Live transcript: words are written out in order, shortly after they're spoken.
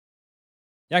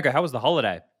Yanko, how was the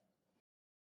holiday?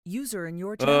 User in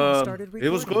your channel started It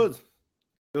was recording. good.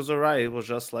 It was alright. It was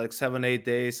just like 7, 8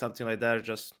 days, something like that.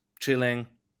 Just chilling,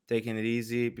 taking it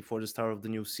easy before the start of the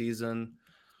new season.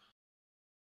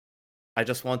 I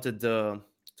just wanted to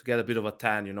get a bit of a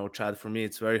tan, Chad. For me,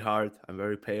 it's very hard. I'm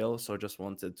very pale, so I just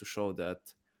wanted to show that,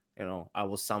 I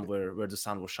was somewhere where the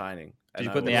sun was shining, Did and you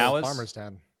I put in the A little was, hours? farmer's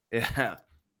tan. yeah,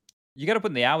 You got to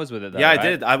put in the hours with it, though, yeah. I right?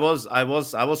 did. I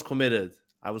was committed.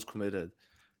 I was committed.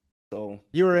 So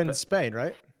You were in Spain,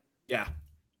 right? yeah,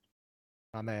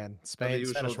 Oh man, the Spain,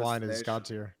 usual Spanish wine is destination. god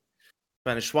tier.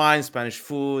 Spanish wine, Spanish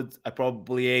food. I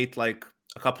probably ate like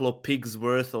a couple of pigs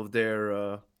worth of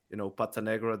their, pata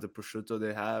negra, the prosciutto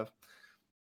they have.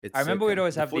 It's I remember sick, we'd and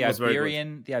always the have food was very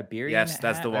good. the Iberian Yes,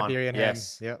 that's the ham. one. Iberian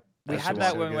Yes. ham. Yep. We That's had the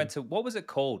that one. when So we went good. to, what was it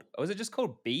called? Was it just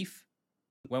called beef?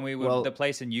 When we were Well, the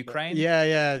place in Ukraine?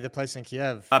 Yeah, the place in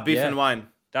Kiev. beef Yeah. and wine.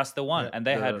 That's the one. Yeah. And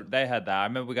they had that. I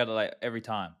remember we got it like every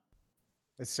time.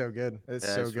 It's so good. It's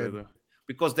Yeah, so it's very good. good.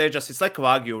 Because it's like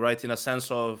Wagyu, right? In a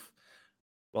sense of,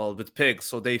 well, with pigs.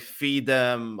 So they feed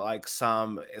them like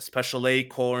some special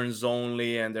acorns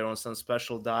only, and they're on some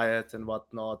special diet and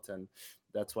whatnot. And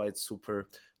that's why it's super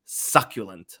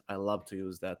succulent. I love to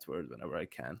use that word whenever I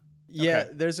can. Yeah, Okay.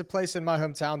 there's a place in my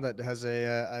hometown that has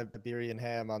a Iberian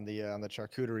ham on the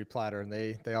charcuterie platter, and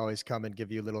they always come and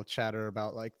give you a little chatter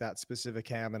about like that specific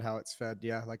ham and how it's fed.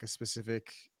 Yeah, like a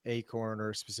specific acorn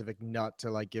or a specific nut to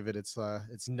like give it its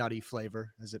nutty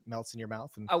flavor as it melts in your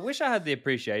mouth. And I wish I had the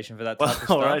appreciation for that Well, type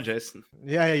of all stuff. right, Jason.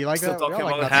 yeah, you like Still that? We all talking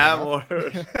like about nuts in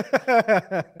ham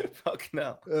our mouth. or fucking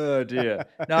hell. Oh dear.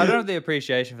 No, I don't have the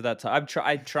appreciation for that type.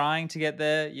 I'm trying to get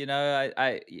there.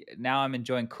 Now I'm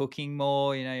enjoying cooking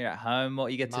more. You're at home more.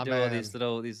 You get to My do all these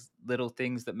man. little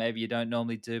things that maybe you don't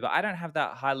normally do. But I don't have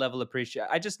that high level appreciation.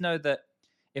 I just know that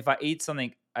if I eat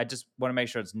something, I just want to make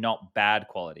sure it's not bad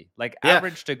quality, like Yeah.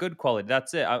 average to good quality.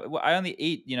 That's it. I only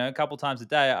eat, a couple times a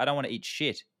day. I don't want to eat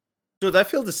shit. Dude, I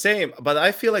feel the same, but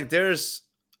I feel like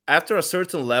after a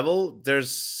certain level,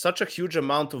 there's such a huge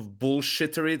amount of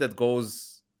bullshittery that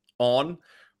goes on.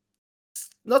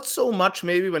 Not so much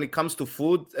maybe when it comes to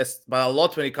food, but a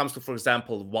lot when it comes to, for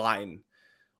example, wine,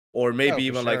 or maybe Oh, for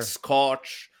even like sure.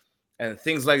 scotch and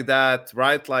things like that,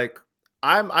 right? Like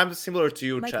I'm similar to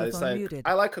you, Chad. It's Microphone like muted.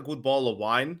 I like a good bottle of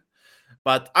wine,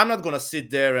 but I'm not gonna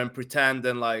sit there and pretend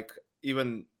and like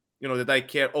even that I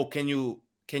care. Oh, can you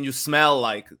smell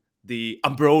like the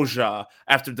ambrosia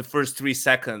after the first 3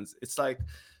 seconds? It's like,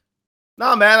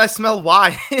 nah, man, I smell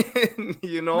wine.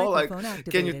 Like, Microphone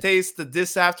can you activated. taste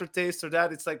this aftertaste or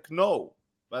that? It's like, no,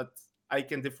 but I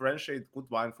can differentiate good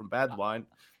wine from bad wine,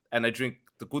 and I drink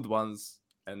the good ones,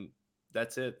 and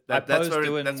that's it. That's post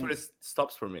where that's doing- where it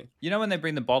stops for me. You know when they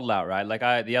bring the bottle out, right? Like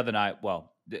the other night,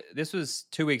 well, this was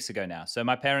 2 weeks ago now. So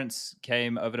my parents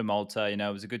came over to Malta. It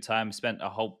was a good time. Spent a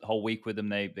whole week with them.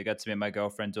 They got to meet my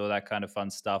girlfriend, do all that kind of fun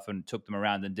stuff, and took them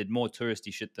around and did more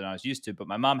touristy shit than I was used to. But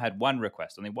my mom had one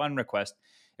request, only one request.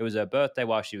 It was her birthday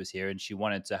while she was here, and she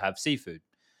wanted to have seafood.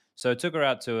 So I took her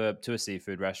out to a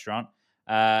seafood restaurant,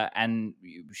 and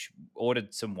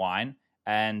ordered some wine.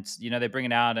 And they bring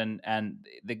it out, and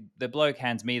the bloke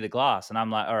hands me the glass, and I'm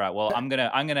like, all right, well, I'm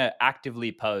gonna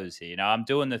actively pose here. I'm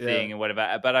doing the thing Yeah. and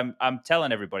whatever, but I'm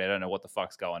telling everybody I don't know what the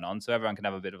fuck's going on, so everyone can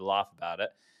have a bit of a laugh about it.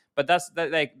 But there's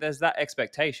that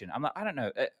expectation. I'm like, I don't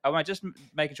know. Am I just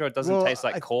making sure it doesn't Well, taste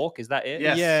like cork? Is that it?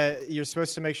 Yes. Yeah, you're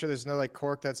supposed to make sure there's no like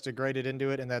cork that's degraded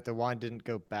into it, and that the wine didn't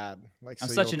go bad. Like I'm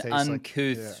so such you'll an taste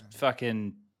uncouth like,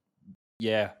 fucking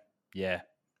bogan.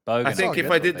 I think all if good. I That's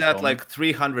what did they that call me. like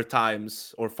 300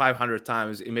 times or 500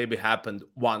 times, it maybe happened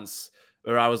once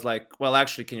where I was like, well,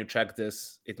 actually, can you check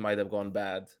this? It might have gone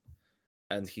bad.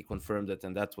 And he confirmed it,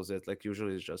 and that was it. Like,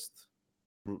 usually it's just,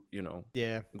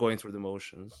 yeah. going through the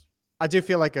motions. I do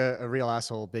feel like a real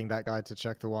asshole being that guy to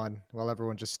check the wine while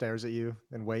everyone just stares at you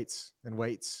and waits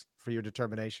for your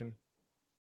determination.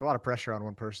 A lot of pressure on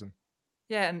one person.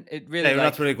 Yeah, and it Yeah, really you're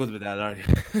like not really good with that, are you?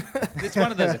 it's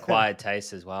one of those acquired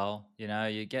tastes as well.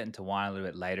 You get into wine a little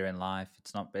bit later in life.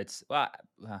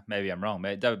 Maybe I'm wrong.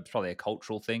 Maybe that's probably a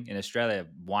cultural thing. In Australia,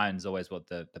 wine's always what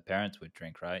the parents would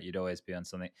drink, right? You'd always be on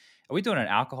something. Are we doing an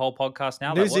alcohol podcast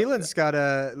now? New Like, what-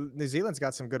 Zealand's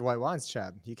got some good white wines,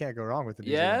 Chad. You can't go wrong with the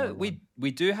New Zealand Yeah, white wine.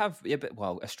 we do have, yeah, but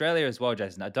well, Australia as well,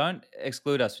 Jason. Now, don't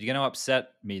exclude us. You're going to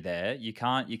upset me there. You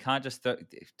can't just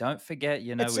don't forget.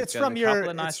 We've got a couple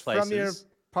of nice places. from your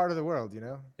part of the world, It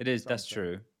is. what I'm That's saying.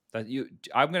 true.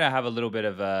 I'm going to have a little bit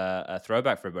of a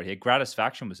throwback for everybody here.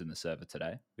 Gratisfaction was in the server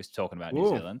today. We're talking about New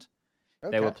Ooh. Zealand.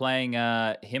 They were Okay. playing,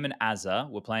 him and Azza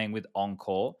were playing with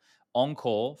Encore.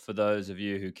 Encore, for those of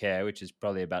you who care, which is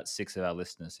probably about 6 of our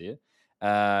listeners here,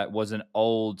 was an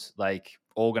old like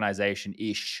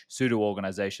organization-ish,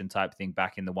 pseudo-organization type thing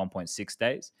back in the 1.6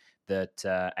 days that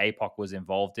APOC was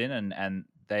involved in, and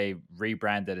they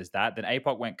rebranded as that. Then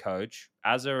APOC went coach.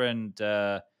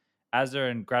 Azza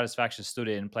and Gratisfaction stood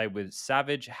in, played with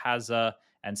Savage, Hazza,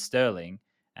 and Sterling.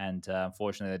 And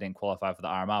unfortunately, they didn't qualify for the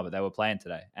RMR, but they were playing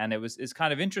today. And it's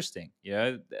kind of interesting,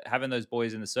 having those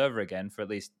boys in the server again for at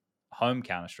least home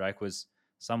Counter-Strike was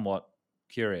somewhat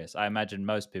curious. I imagine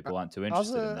most people aren't too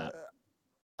interested in that.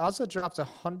 Azza dropped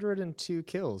 102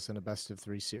 kills in a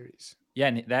best-of-3 series. Yeah,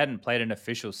 and they hadn't played an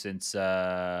official since,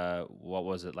 what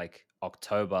was it, like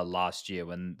October last year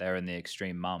when they were in the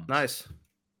Extreme Mums. Nice.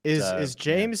 Is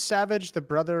James Savage the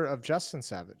brother of Justin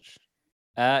Savage?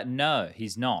 No,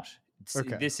 he's not.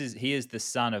 Okay. He is the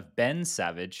son of Ben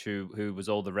Savage, who was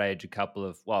all the rage it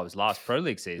was last Pro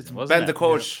League season, wasn't Ben it? the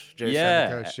coach. Jason. Yeah,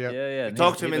 Ben the coach, yep. yeah. You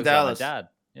talked to him in looks like my Dallas. dad.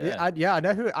 Yeah, I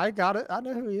know who. I got it. I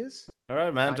know who he is. All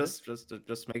right, man. Kind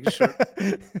Just making sure.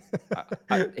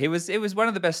 It was one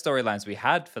of the best storylines we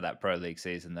had for that Pro League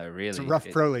season, though. Really, It's a rough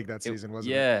Pro League that season,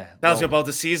 wasn't it? Yeah, Tells you about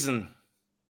the season.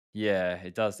 Yeah,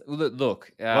 it does.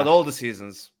 Look, About all the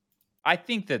seasons. I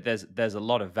think that there's a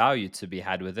lot of value to be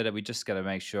had with it. We just got to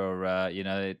make sure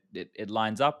it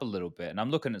lines up a little bit. And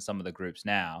I'm looking at some of the groups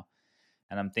now,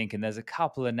 and I'm thinking there's a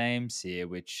couple of names here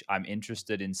which I'm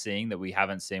interested in seeing that we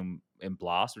haven't seen in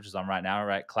Blast, which is on right now,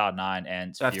 right? Cloud9,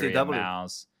 Ents, Fury, FTW.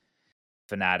 Mouse,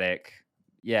 Fnatic.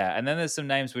 Yeah, and then there's some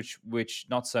names which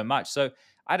not so much. So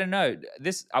I don't know.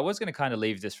 I was going to kind of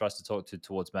leave this for us to talk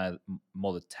towards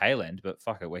more the tail end, but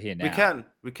fuck it, we're here now.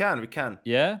 We can.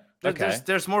 Yeah. Okay.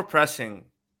 There's more pressing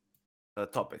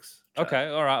topics. Okay.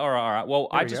 All right. Well,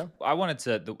 I wanted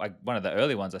to. One of the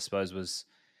early ones, I suppose, was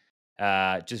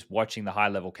just watching the high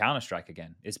level Counter-Strike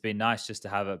again. It's been nice just to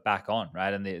have it back on,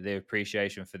 right? And the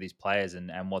appreciation for these players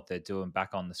and what they're doing back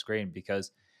on the screen,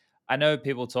 because I know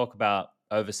people talk about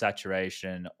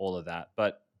oversaturation, all of that,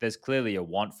 but there's clearly a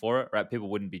want for it, right? People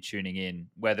wouldn't be tuning in,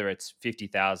 whether it's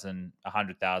 50,000,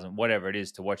 100,000, whatever it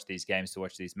is, to watch these games, to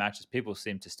watch these matches. People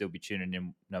seem to still be tuning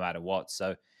in no matter what.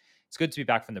 So it's good to be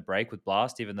back from the break with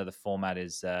Blast, even though the format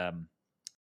is interesting.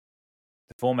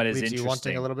 You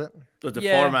wanting a little bit? But the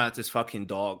format is fucking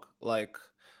dog. Like,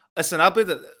 listen, I'll be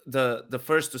the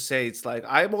first to say it's like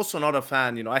I'm also not a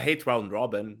fan. I hate round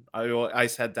robin. I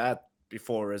said that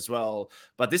before as well,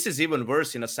 but this is even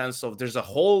worse in a sense of there's a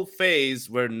whole phase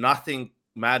where nothing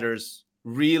matters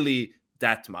really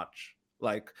that much.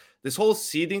 Like this whole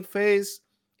seeding phase,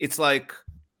 it's like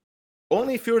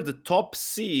only if you're the top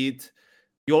seed,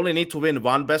 you only need to win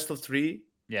one best of 3.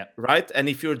 Yeah. Right. And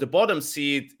if you're the bottom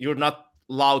seed, you're not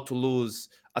allowed to lose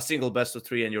a single best of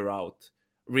 3 and you're out,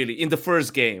 really, in the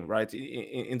first game, right?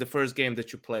 In the first game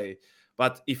that you play.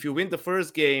 But if you win the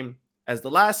first game as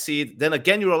the last seed, then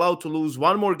again you're allowed to lose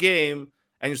one more game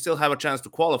and you still have a chance to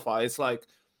qualify. It's like,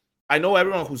 I know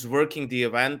everyone who's working the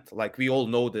event, like we all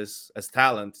know this as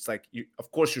talent. It's like,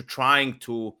 of course you're trying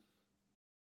to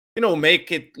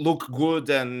make it look good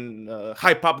and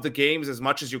hype up the games as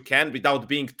much as you can without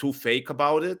being too fake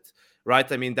about it,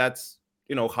 right? I mean, that's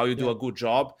how you do a good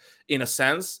job in a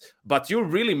sense, but you're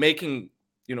really making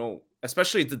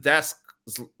especially the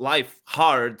desk's life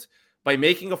hard by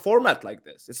making a format like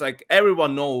this. It's like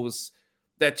everyone knows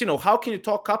that, how can you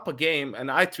talk up a game? And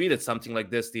I tweeted something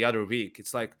like this the other week.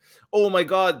 It's like, oh my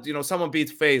God, someone beat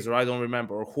FaZe, or I don't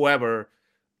remember, or whoever.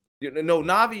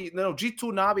 Navi,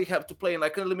 G2 Navi have to play in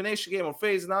like an elimination game, or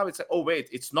FaZe Navi. It's like, oh wait,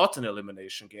 it's not an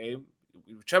elimination game.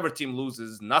 Whichever team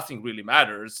loses, nothing really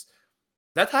matters.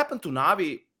 That happened to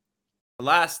Navi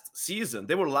last season.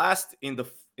 They were last in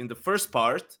the first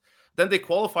part. Then they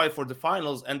qualified for the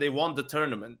finals and they won the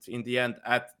tournament in the end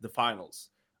at the finals,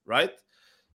 right?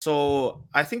 So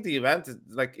I think the event is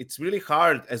like, it's really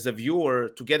hard as a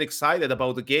viewer to get excited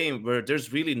about the game where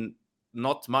there's really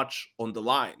not much on the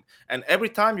line. And every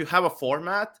time you have a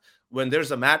format when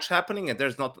there's a match happening, and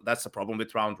that's the problem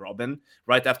with round robin,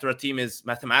 right? After a team is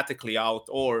mathematically out,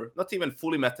 or not even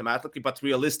fully mathematically, but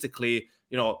realistically,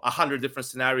 100 different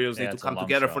scenarios need to come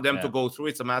together for them to go through.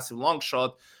 It's a massive long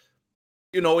shot.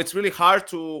 It's really hard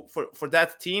for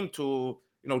that team to,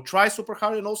 try super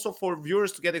hard, and also for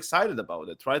viewers to get excited about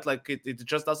it, right? Like it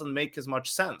just doesn't make as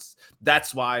much sense.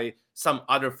 That's why some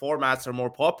other formats are more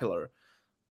popular.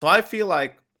 So I feel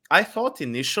like, I thought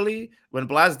initially when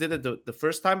Blast did it the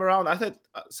first time around, I thought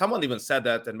someone even said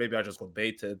that, and maybe I just got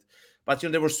baited. But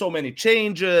there were so many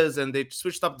changes, and they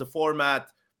switched up the format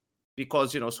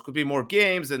because so it could be more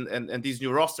games, and these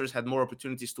new rosters had more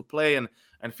opportunities to play and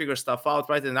figure stuff out,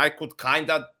 right? And I could kind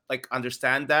of like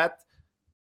understand that,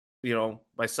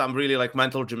 by some really like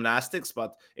mental gymnastics.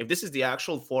 But if this is the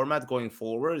actual format going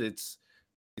forward, it's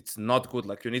it's not good.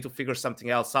 Like, you need to figure something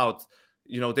else out.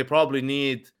 They probably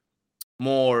need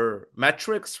more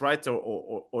metrics, right?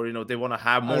 Or they want to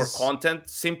have more content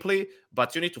simply,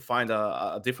 but you need to find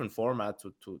a different format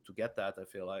to get that, I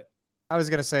feel like. I was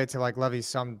gonna say to like levy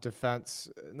some defense,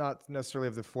 not necessarily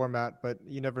of the format, but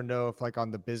you never know if like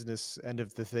on the business end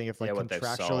of the thing, if like what they've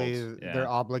sold. contractually Yeah. they're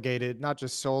obligated, not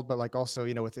just sold, but like also,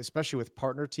 with especially with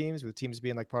partner teams, with teams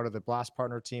being like part of the Blast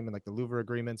partner team and like the Louvre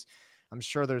agreements, I'm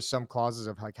sure there's some clauses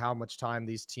of like how much time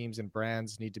these teams and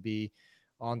brands need to be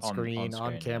on screen,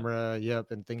 on camera,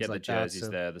 and things Get like the that. jerseys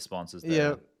there, the sponsors there.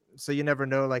 Yeah. So you never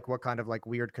know like what kind of like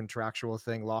weird contractual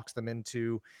thing locks them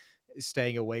into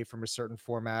staying away from a certain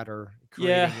format or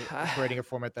creating a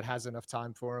format that has enough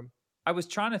time for them. I was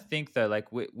trying to think though,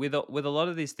 like with a lot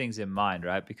of these things in mind,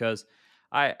 right? Because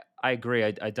I agree.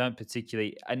 I don't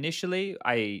particularly initially.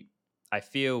 I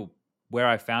feel where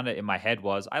I found it in my head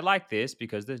was I like this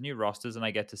because there's new rosters and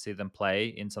I get to see them play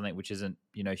in something which isn't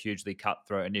hugely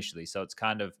cutthroat initially. So it's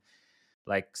kind of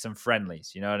like some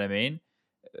friendlies. You know what I mean?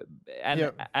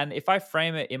 And if I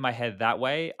frame it in my head that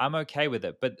way, I'm okay with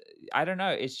it. But I don't know.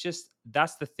 It's just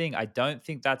that's the thing. I don't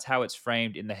think that's how it's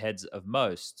framed in the heads of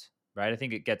most, right? I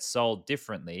think it gets sold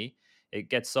differently. It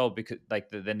gets sold because like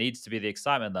there needs to be the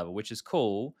excitement level, which is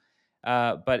cool.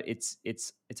 But it's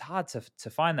hard to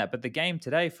find that. But the game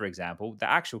today, for example, the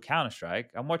actual Counter-Strike,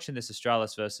 I'm watching this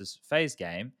Astralis versus FaZe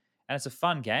game, and it's a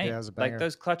fun game. Yeah, it was a like banger.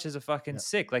 those clutches are fucking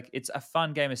sick. Like it's a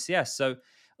fun game of CS. So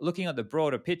looking at the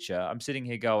broader picture, I'm sitting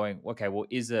here going, okay, well,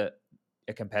 is it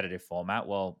a competitive format?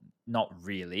 Well, not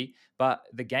really, but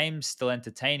the game's still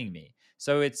entertaining me.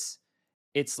 So it's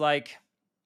like,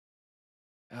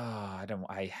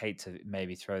 I hate to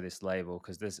maybe throw this label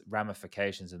because there's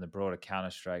ramifications in the broader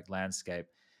Counter-Strike landscape,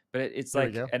 but it's There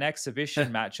we like go. an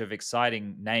exhibition match of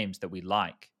exciting names that we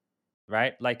like.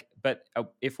 Right. Like, but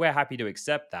if we're happy to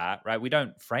accept that, right, we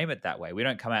don't frame it that way. We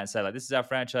don't come out and say, like, this is our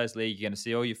franchise league. You're going to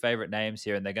see all your favorite names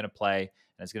here and they're going to play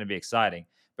and it's going to be exciting.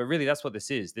 But really, that's what this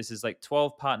is. This is like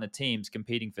 12 partner teams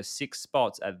competing for 6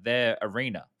 spots at their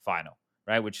arena final,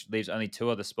 right, which leaves only 2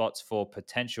 other spots for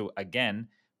potential, again,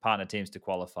 partner teams to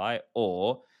qualify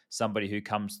or somebody who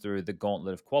comes through the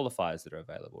gauntlet of qualifiers that are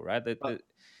available, right?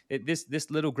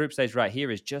 This little group stage right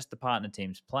here is just the partner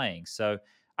teams playing. So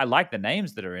I like the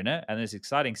names that are in it, and there's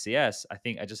exciting CS. I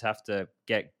think I just have to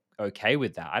get okay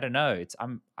with that. I don't know.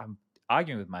 I'm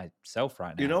arguing with myself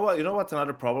right now. You know what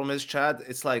another problem is, Chad?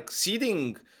 It's like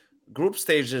seeding group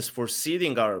stages for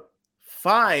seeding are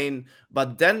fine,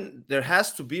 but then there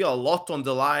has to be a lot on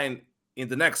the line in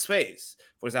the next phase.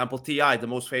 For example, TI, the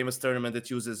most famous tournament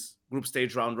that uses group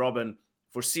stage round robin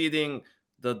for seeding,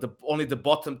 the only the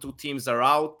bottom 2 teams are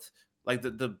out. Like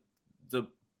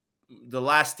the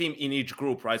last team in each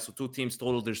group, right? So 2 teams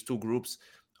total, there's 2 groups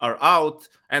are out,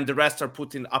 and the rest are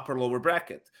put in upper lower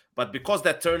bracket. But because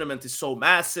that tournament is so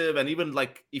massive, and even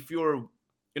like if you're,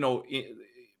 in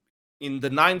the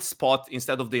 9th spot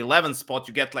instead of the 11th spot,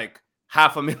 you get like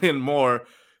 500,000 more,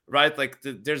 right? Like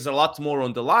there's a lot more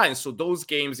on the line. So those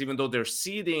games, even though they're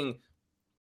seeding,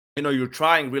 you're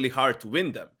trying really hard to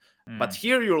win them. But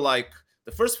here you're like,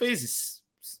 the first phase is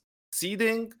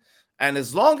seeding, and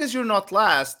as long as you're not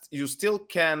last, you still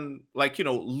can, like,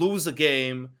 lose a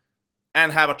game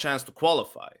and have a chance to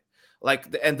qualify.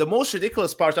 Like, and the most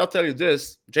ridiculous part, I'll tell you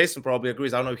this, Jason probably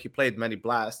agrees. I don't know if he played many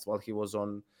blasts while he was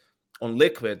on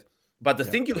Liquid, but the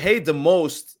thing you hate the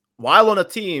most while on a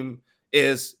team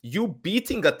is you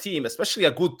beating a team, especially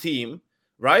a good team,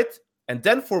 right? And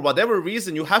then for whatever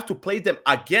reason, you have to play them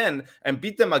again and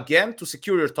beat them again to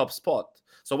secure your top spot.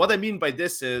 So what I mean by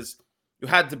this is, you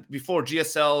had before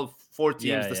GSL 4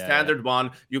 teams, the standard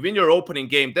one. You win your opening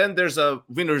game, then there's a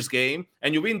winner's game,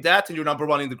 and you win that, and you're number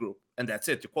 1 in the group, and that's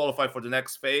it. You qualify for the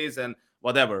next phase and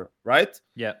whatever, right?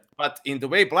 Yeah. But in the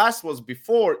way Blast was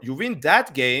before, you win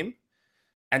that game,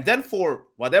 and then for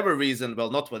whatever reason,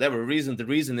 well, not whatever reason, the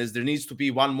reason is there needs to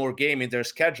be one more game in their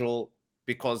schedule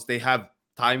because they have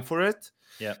time for it.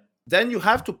 Yeah. Then you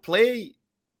have to play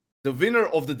the winner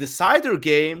of the decider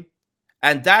game,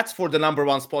 and that's for the number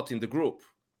 1 spot in the group,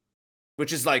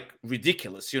 which is like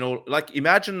ridiculous. Like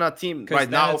imagine a team right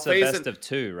now. It's a best of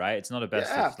 2, right? It's not a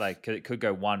best of, like, it could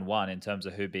go 1-1 in terms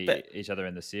of who beat each other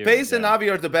in the series. FaZe and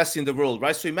Navi are the best in the world,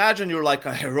 right? So imagine you're like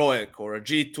a Heroic or a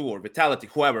G2 or Vitality,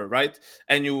 whoever, right?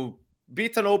 And you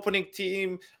beat an opening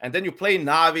team, and then you play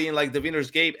Navi in like the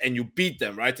winner's game and you beat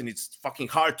them, right? And it's fucking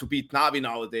hard to beat Navi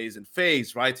nowadays and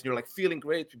FaZe, right? And you're like feeling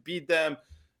great to beat them.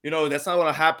 That's not going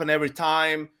to happen every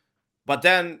time. But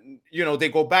then, they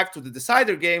go back to the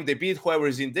decider game, they beat whoever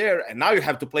is in there, and now you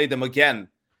have to play them again,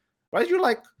 right? You're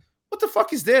like, what the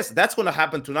fuck is this? That's going to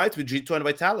happen tonight with G2 and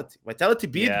Vitality. Vitality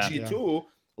beat G2,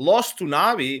 lost to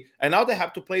Navi, and now they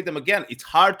have to play them again. It's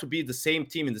hard to be the same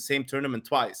team in the same tournament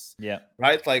twice. Yeah.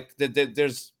 Right? Like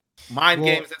there's mind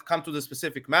Well- games that come to the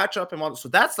specific matchup and so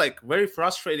that's like very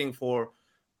frustrating for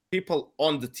people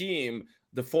on the team.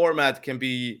 The format can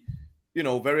be,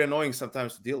 very annoying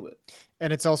sometimes to deal with.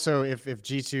 And it's also if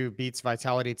G2 beats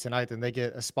Vitality tonight, then they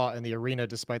get a spot in the arena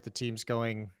despite the teams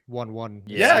going 1-1.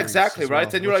 Yeah, exactly, right?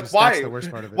 Well, and you're like, that's why? the worst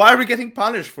part of it. Why are we getting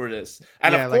punished for this?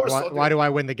 And yeah, of like course, why do I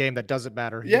win the game that doesn't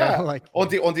matter? Yeah, like on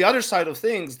the other side of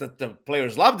things, that the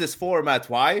players love this format.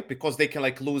 Why? Because they can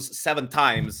like lose 7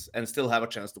 times and still have a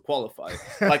chance to qualify.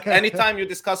 Like anytime you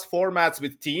discuss formats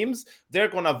with teams, they're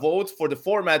gonna vote for the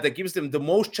format that gives them the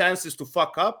most chances to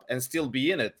fuck up and still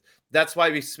be in it. That's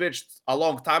why we switched a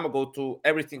long time ago to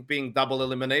everything being double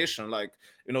elimination. Like,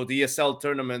 the ESL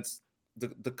tournaments,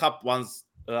 the cup ones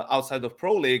outside of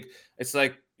Pro League, it's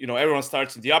like, everyone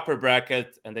starts in the upper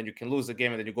bracket and then you can lose a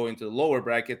game and then you go into the lower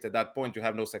bracket. At that point, you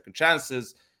have no second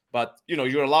chances, but,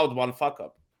 you're allowed one fuck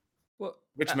up,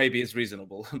 which maybe is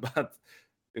reasonable, but,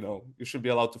 you should be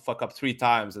allowed to fuck up 3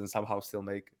 times and somehow still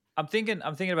make it. I'm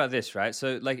thinking about this, right?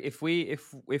 So like if we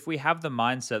have the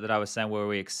mindset that I was saying where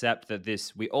we accept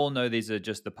that we all know these are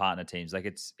just the partner teams. Like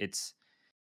it's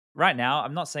right now,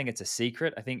 I'm not saying it's a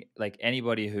secret. I think like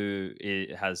anybody who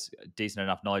has decent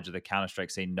enough knowledge of the Counter-Strike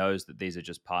scene knows that these are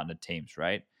just partnered teams,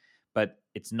 right? But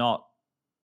it's not.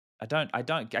 I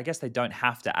guess they don't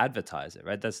have to advertise it,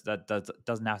 right? That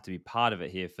doesn't have to be part of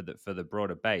it here for the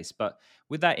broader base. But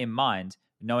with that in mind,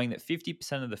 knowing that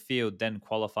 50% of the field then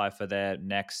qualify for their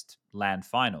next LAN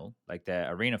final, like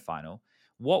their arena final,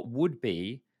 what would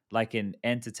be like an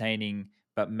entertaining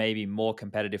but maybe more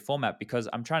competitive format? Because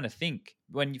I'm trying to think,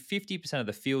 when 50% of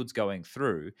the field's going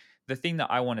through, the thing that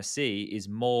I want to see is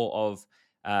more of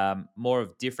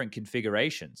different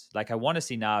configurations. Like I want to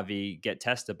see Navi get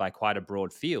tested by quite a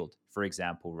broad field, for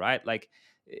example, right? Like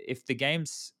if the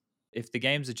games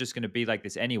are just going to be like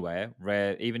this anywhere,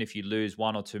 where even if you lose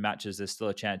 1 or 2 matches, there's still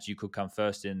a chance you could come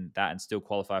first in that and still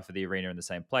qualify for the arena in the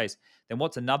same place, then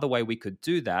what's another way we could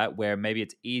do that where maybe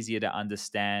it's easier to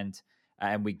understand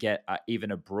and we get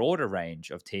even a broader range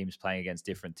of teams playing against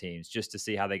different teams just to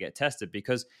see how they get tested?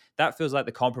 Because that feels like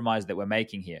the compromise that we're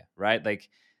making here, right? Like,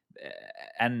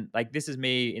 and like this is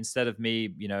me, instead of me,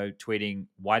 tweeting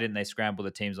why didn't they scramble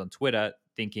the teams on Twitter,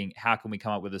 thinking how can we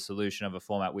come up with a solution of a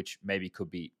format which maybe could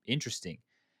be interesting.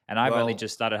 And I've only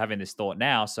just started having this thought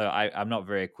now, so I'm not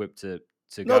very equipped to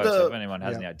go. So if anyone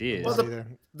has any ideas. Well,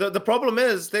 the problem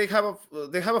is they have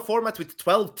a format with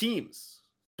 12 teams,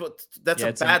 but that's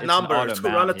a bad number to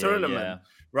run a tournament,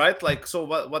 right? Like, so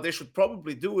what they should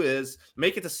probably do is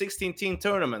make it a 16-team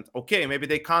tournament. Okay, maybe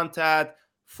they can't add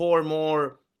 4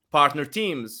 more partner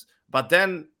teams, but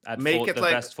then make it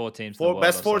like best 4 teams,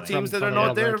 best 4 teams that are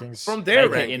not there from their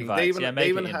ranking. They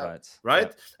even have, right?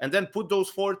 Yep. And then put those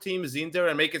 4 teams in there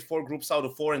and make it 4 groups out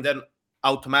of 4, and then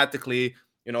automatically,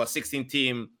 a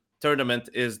 16-team tournament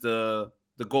is the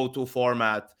go-to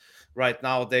format right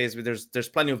nowadays. There's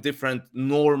plenty of different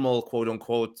normal quote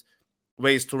unquote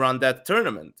ways to run that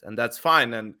tournament, and that's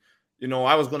fine. And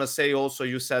I was gonna say also,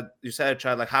 you said,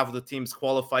 Chad, like half of the teams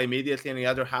qualify immediately and the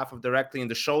other half of directly in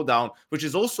the showdown, which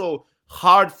is also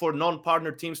hard for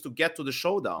non-partner teams to get to the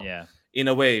showdown. Yeah, in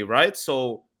a way, right?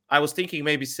 So I was thinking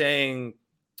maybe saying,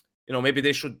 maybe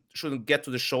they shouldn't get to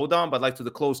the showdown, but like to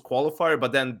the close qualifier.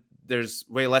 But then there's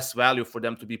way less value for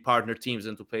them to be partner teams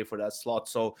and to pay for that slot.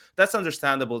 So that's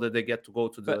understandable that they get to go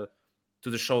to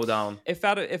the showdown. If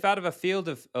out of a field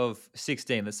of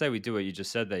 16, let's say we do what you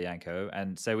just said there, Yanko,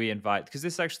 and say we invite, because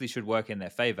this actually should work in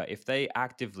their favor, if they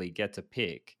actively get to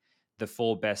pick the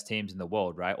 4 best teams in the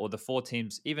world, right? Or the 4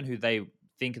 teams, even who they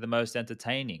think are the most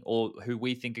entertaining, or who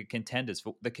we think are contenders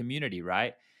for the community,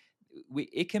 right?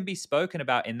 It can be spoken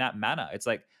about in that manner. It's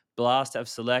like Blast have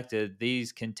selected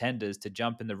these contenders to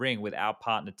jump in the ring with our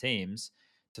partner teams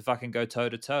to fucking go toe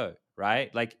to toe,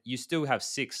 right? Like you still have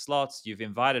 6 slots. You've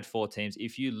invited 4 teams.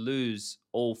 If you lose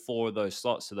all 4 of those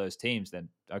slots to those teams, then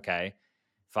okay,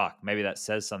 fuck, maybe that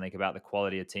says something about the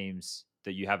quality of teams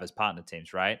that you have as partner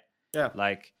teams, right? Yeah.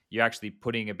 Like you're actually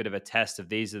putting a bit of a test of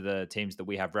these are the teams that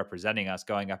we have representing us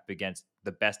going up against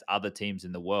the best other teams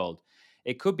in the world.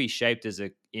 It could be shaped as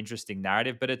an interesting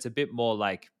narrative, but it's a bit more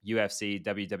like UFC,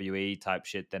 WWE type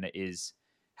shit than it is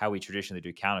how we traditionally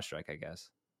do Counter-Strike, I guess.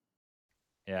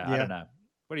 Yeah, I don't know.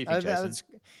 What do you think, Jason?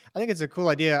 I think it's a cool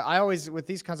idea. I always, with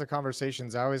these kinds of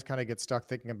conversations, I always kind of get stuck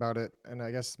thinking about it. And I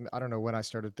guess, I don't know when I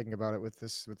started thinking about it with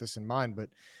this in mind, but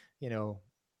you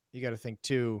got to think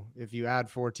too, if you add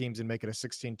 4 teams and make it a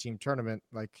 16-team tournament,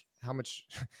 like how much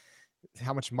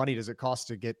how much money does it cost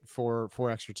to get four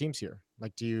extra teams here?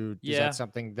 Like, is that Yeah.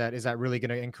 something that is that really going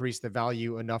to increase the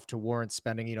value enough to warrant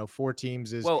spending? Four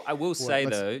teams is Well, I will what? say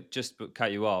Let's though, just to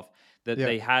cut you off, that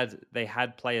yeah they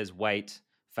had players wait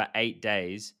for 8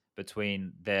 days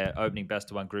between their opening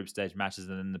best of one group stage matches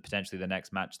and then potentially the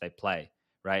next match they play.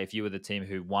 Right? If you were the team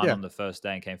who won yeah on the first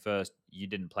day and came first, you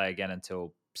didn't play again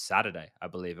until Saturday, I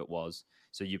believe it was.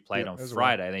 So you played yeah on as well.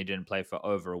 Friday and then you didn't play for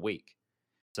over a week.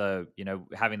 So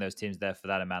having those teams there for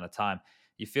that amount of time,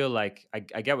 you feel like I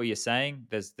get what you're saying.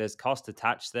 There's cost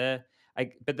attached there.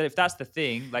 But if that's the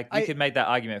thing, like you I could make that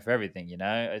argument for everything.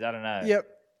 I don't know. Yep.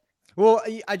 Well,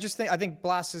 I think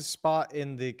Blast's spot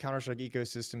in the Counter Strike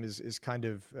ecosystem is kind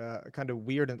of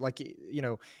weird, and like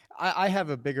I have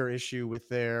a bigger issue with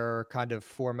their kind of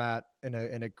format in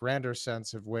a grander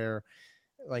sense of where,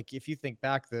 like, if you think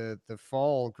back, the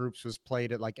fall groups was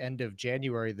played at like end of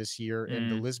January this year, and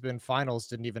the Mm, Lisbon finals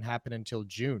didn't even happen until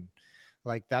June.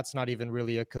 Like, that's not even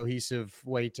really a cohesive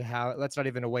way to have. That's not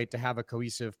even a way to have a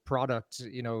cohesive product.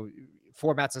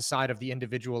 Formats aside of the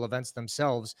individual events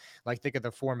themselves. Like, think of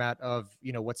the format of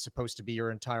what's supposed to be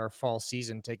your entire fall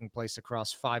season taking place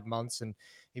across 5 months, and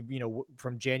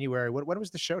from January. When was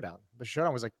the showdown? The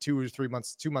showdown was like 2 or 3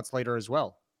 months, 2 months later as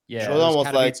well. yeah. It Showdown was was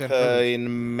Katowice like and Privilege.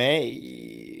 in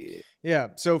May. Yeah.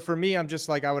 So for me, I'm just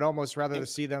like, I would almost rather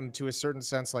see them, to a certain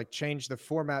sense, like change the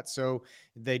format so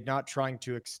they're not trying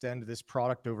to extend this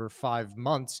product over 5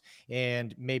 months.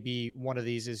 And maybe one of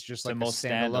these is just So like a more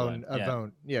standalone standalone. Yeah.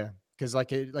 event. Yeah. Because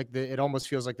it almost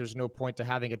feels like there's no point to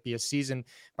having it be a season.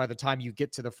 By the time you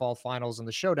get to the fall finals and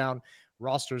the showdown,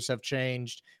 rosters have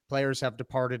changed, players have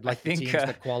departed, I like the think teams that I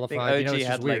think qualified. OG It's just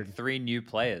had like weird. 3 new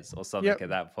players or something Yep. at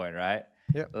that point, right?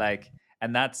 Yep. Like,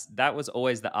 and that was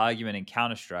always the argument in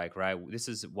Counter Strike, right? This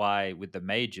is why with the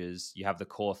majors you have the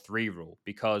core three rule,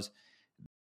 because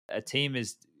a team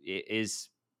is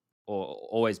or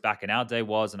always back in our day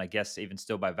was, and I guess even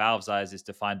still by Valve's eyes, is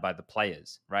defined by the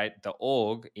players, right? The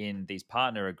org in these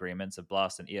partner agreements of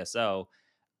Blast and ESL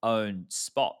own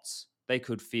spots. They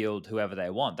could field whoever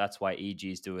they want. That's why EG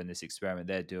is doing this experiment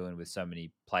they're doing with so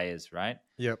many players, right?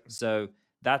 Yep. So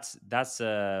that's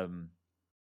a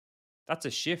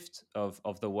shift of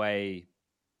the way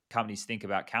companies think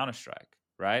about Counter Strike,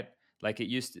 right? Like it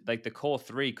used to, like the core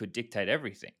three could dictate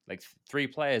everything. Like three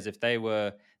players, if they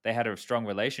had a strong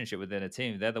relationship within a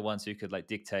team, they're the ones who could like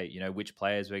dictate, which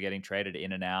players were getting traded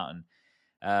in and out,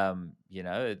 and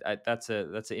that's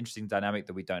an interesting dynamic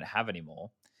that we don't have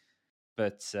anymore.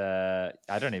 But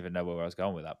I don't even know where I was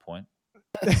going with that point.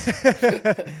 Where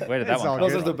did that It's one all come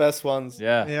Those good. are the from? best ones.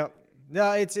 Yeah, Yeah. No,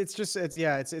 it's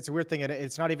a weird thing, and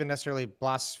it's not even necessarily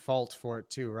Blast's fault for it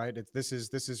too, right? This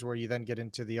is where you then get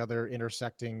into the other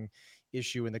intersecting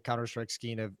issue in the Counter Strike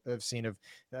scheme of scene of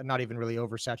not even really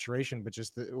oversaturation, but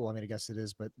just well, I mean, I guess it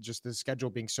is, but just the schedule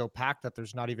being so packed that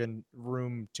there's not even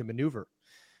room to maneuver.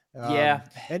 yeah.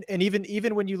 And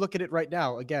even when you look at it right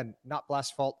now, again, not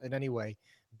Blast's fault in any way,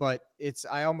 but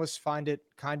I almost find it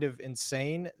kind of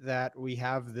insane that we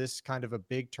have this kind of a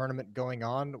big tournament going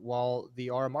on while the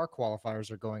RMR qualifiers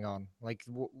are going on. Like,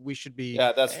 we should be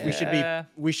Yeah, that's we weird. should be Uh,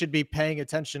 we should be paying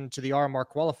attention to the RMR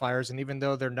qualifiers, and even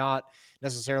though they're not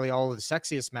necessarily all of the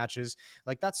sexiest matches,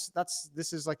 like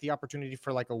this is like the opportunity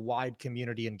for like a wide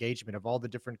community engagement of all the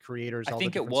different creators, I all the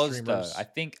think it different was though. I streamers.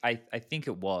 think I think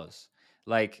it was.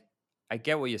 Like I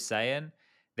get what you're saying.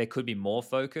 There could be more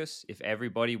focus if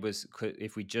everybody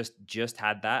if we just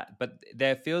had that. But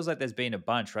there feels like there's been a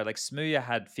bunch, right? Like Smooya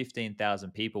had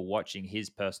 15,000 people watching his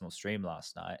personal stream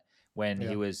last night when Yeah.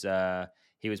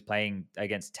 he was playing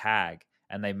against Tag,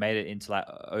 and they made it into like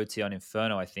OT on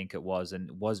Inferno, I think it was,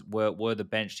 and were the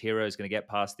benched heroes going to get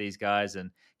past these guys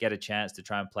and get a chance to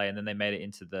try and play, and then they made it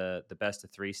into the best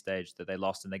of three stage that they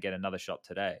lost, and they get another shot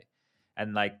today.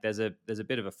 And like there's a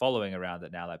bit of a following around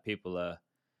it now, like people are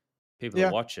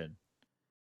Yeah. watching.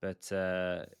 But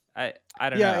I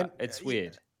don't Yeah, know, and it's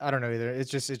weird. I don't know either.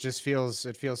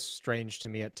 It feels strange to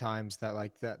me at times that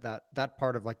like that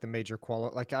part of like the major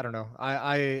like, I don't know.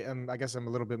 I guess I'm a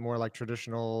little bit more like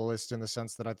traditionalist in the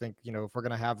sense that I think, if we're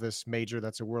gonna have this major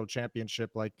that's a world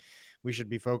championship, like we should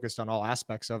be focused on all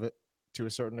aspects of it to a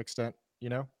certain extent, you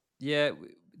know? Yeah,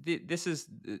 this is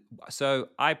so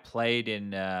I played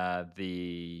in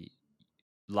the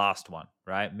last one,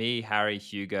 right? Me, Harry,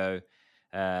 Hugo,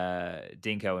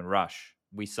 Dinko, and Rush.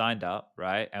 We signed up,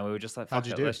 right? And we were just like, How'd fuck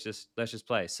you it, do? let's just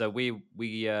play. So we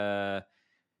won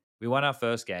our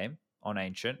first game on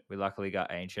Ancient. We luckily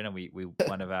got Ancient, and we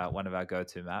one of our go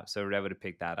to maps, so we were able to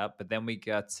pick that up. But then we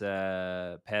got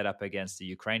paired up against a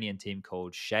Ukrainian team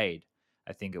called Shade.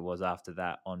 I think it was after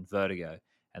that on Vertigo,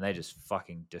 and they just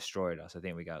fucking destroyed us. I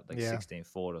think we got like Yeah. 16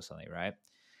 forward or something, right?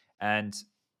 And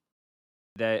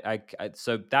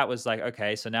so that was like,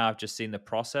 okay, so now I've just seen the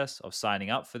process of signing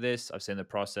up for this. I've seen the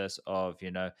process of,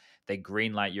 they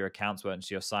green light your accounts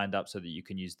once you're signed up so that you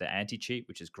can use the anti cheat,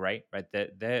 which is great, right?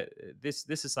 This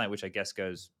is something which I guess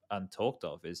goes untalked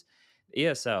of is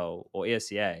ESL or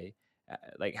ESEA.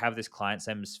 Like have this client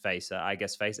same as Facer. I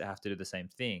guess Facer have to do the same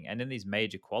thing. And in these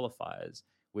major qualifiers,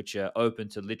 which are open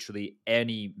to literally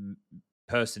any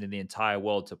person in the entire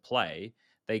world to play,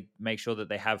 they make sure that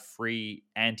they have free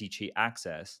anti-cheat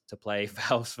access to play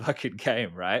Valve's fucking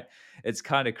game, right? It's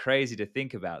kind of crazy to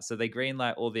think about. So they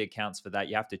greenlight all the accounts for that.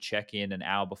 You have to check in an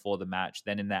hour before the match.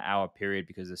 Then in that hour period,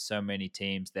 because there's so many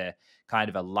teams, they're kind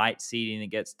of a light seeding that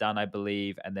gets done, I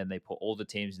believe. And then they put all the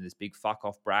teams in this big fuck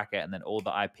off bracket, and then all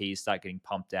the IPs start getting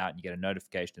pumped out, and you get a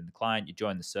notification in the client. You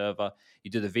join the server.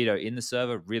 You do the veto in the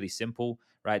server. Really simple,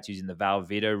 right? It's using the Valve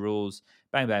veto rules.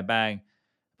 Bang, bang, bang.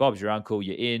 Bob's your uncle.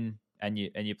 You're in. And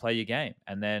you play your game,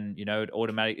 and then it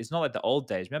automatic. It's not like the old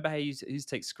days. Remember how you used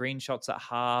to take screenshots at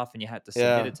half, and you had to submit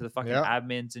Yeah. it to the fucking Yeah.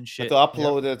 admins and Had shit. to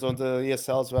upload it on the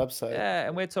ESL's website. Yeah,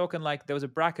 and we're talking like there was a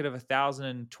bracket of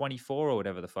 1,024 or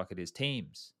whatever the fuck it is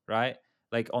teams, right?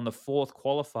 Like on the fourth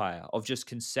qualifier of just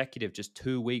consecutive, just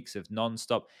 2 weeks of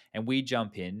nonstop, and we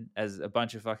jump in as a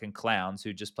bunch of fucking clowns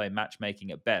who just play matchmaking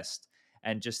at best,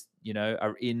 and just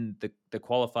are in the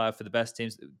qualifier for the best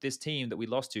teams. This team that we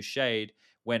lost to, Shade,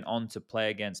 went on to play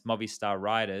against Movistar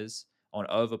Riders on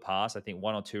Overpass. I think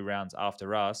 1 or 2 rounds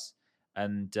after us,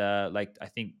 and like I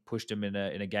think pushed them in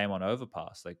a game on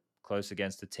Overpass, like close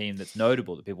against a team that's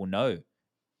notable that people know.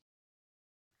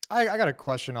 I got a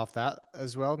question off that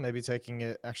as well. Maybe taking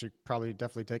it, actually, probably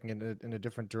definitely taking it in a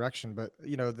different direction. But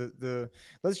the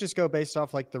let's just go based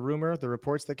off like the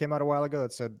reports that came out a while ago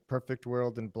that said Perfect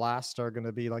World and Blast are going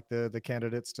to be like the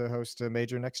candidates to host a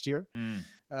major next year.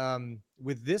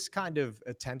 With this kind of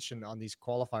attention on these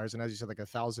qualifiers, and as you said, like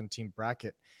 1,000-team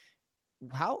bracket,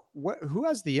 who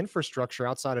has the infrastructure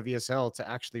outside of ESL to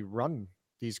actually run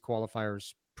these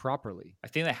qualifiers properly? I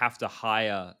think they have to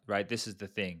hire, right? This is the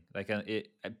thing. Like,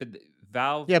 but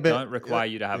Valve Yeah, but don't require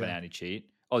you to have an yeah. anti-cheat.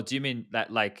 Oh, do you mean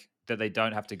that like that they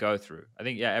don't have to go through? I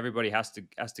think everybody has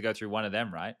to go through one of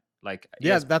them, right? Like,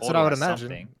 Yeah, ES that's what Portal I would has imagine.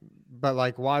 something. But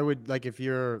like, why would, like, if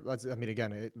you're,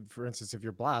 for instance, if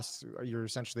you're Blast, you're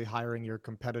essentially hiring your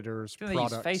competitors' I think they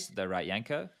use products. Faceit though, right,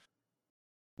 Yanko?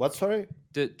 What, sorry?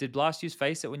 Did Blast use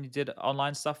Faceit when you did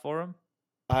online stuff for him?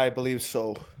 I believe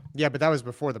so. Yeah, but that was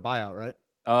before the buyout, right?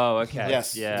 Oh, okay.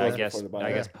 Yes, Yeah, it I was guess before the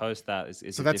I buyout. guess post that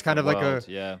is So a that's kind of like world.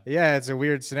 Yeah. it's a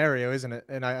weird scenario, isn't it?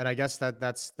 And I guess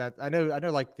that's I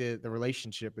know like the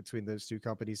relationship between those two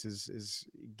companies is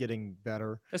getting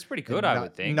better. That's pretty good, And I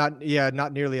would think.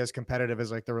 not nearly as competitive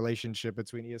as like the relationship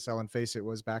between ESL and Faceit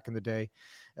was back in the day.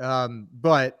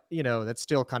 But that's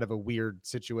still kind of a weird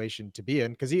situation to be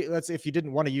in, because if you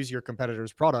didn't want to use your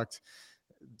competitor's product,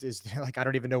 is like, I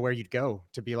don't even know where you'd go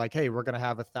to be like, hey, we're going to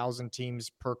have 1,000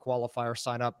 teams per qualifier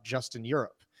sign up just in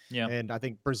Europe. Yeah. And I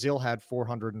think Brazil had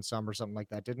 400 and some or something like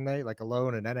that, didn't they? Like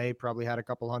alone, and NA probably had a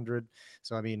couple hundred.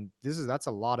 So I mean, that's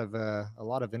a lot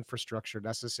of infrastructure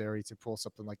necessary to pull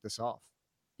something like this off.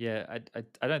 Yeah,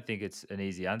 I don't think it's an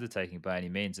easy undertaking by any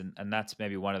means, and that's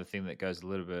maybe one of the things that goes a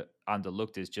little bit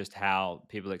underlooked is just how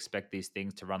people expect these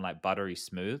things to run like buttery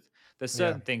smooth. There's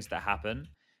certain things that happen,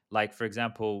 like for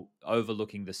example,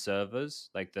 overlooking the servers.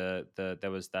 Like there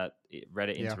was that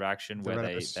Reddit interaction where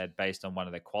they'd based on one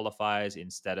of their qualifiers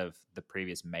instead of the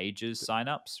previous majors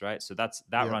signups, right? So that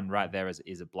run right there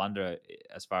is a blunder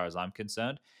as far as I'm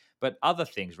concerned. But other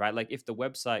things, right? Like if the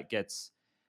website gets,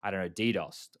 I don't know,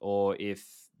 DDoSed, or if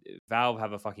Valve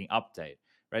have a fucking update,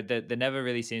 right? There never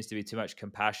really seems to be too much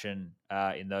compassion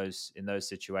in those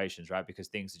situations, right? Because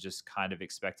things are just kind of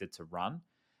expected to run.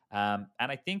 And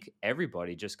I think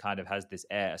everybody just kind of has this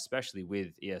air, especially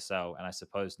with ESL, and I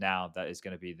suppose now that is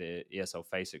going to be the ESL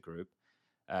Faceit group,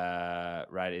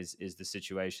 right? Is the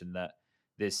situation that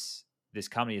this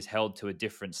company is held to a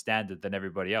different standard than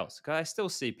everybody else. Because I still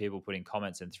see people putting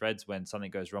comments in threads when something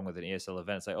goes wrong with an ESL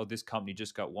event. It's like, oh, this company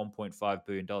just got $1.5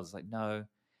 billion. It's like, no,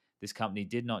 this company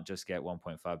did not just get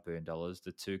 $1.5 billion.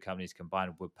 The two companies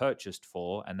combined were purchased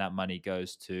for, and that money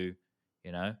goes to,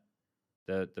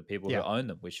 the people who own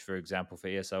them, which, for example, for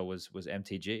ESL was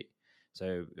MTG.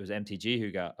 So it was MTG who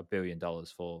got $1 billion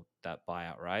for that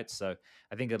buyout, right? So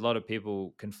I think a lot of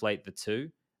people conflate the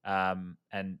two, and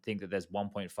think that there's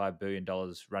 $1.5 billion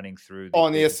running through these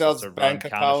On businesses ESL's bank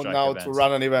account now events. to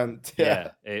run an event.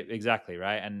 Yeah, exactly,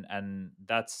 right. And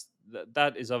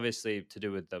that is obviously to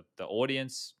do with the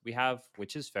audience we have,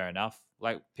 which is fair enough.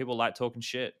 Like people like talking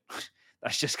shit.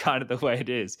 That's just kind of the way it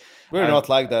is. We're not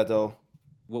like that though.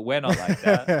 We're not like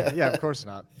that. Yeah, of course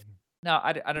not. No,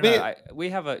 I don't know. We We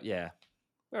have a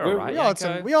we're all we're right, We all had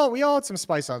some. Yanko. We all had some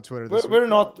spice on Twitter this week. we're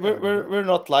not We all remember we're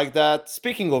not like that.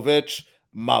 Speaking of which,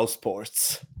 mouse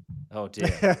ports. Oh dear.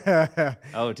 it.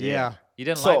 Oh dear. Yeah. You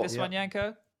didn't like So, this Yeah. one,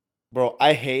 Yanko? bro,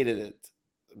 I hated it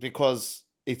because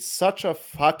it's such a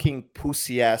fucking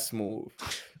pussy ass move.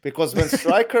 Because when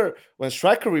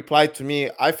Striker replied to me,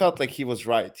 I felt like he was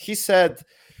right. He said,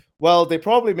 well, they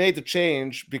probably made the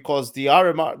change because the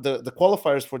RMR, the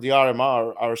qualifiers for the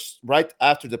RMR are right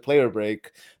after the player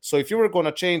break. So if you were going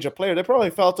to change a player, they probably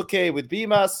felt okay with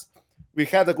BMAS. We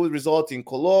had a good result in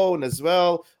Cologne as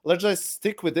well. Let's just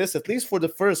stick with this, at least for the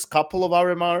first couple of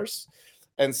RMRs,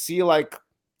 and see like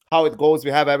how it goes. We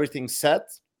have everything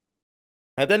set.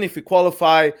 And then if we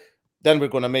qualify, then we're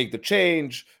going to make the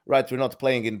change, right? We're not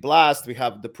playing in Blast. We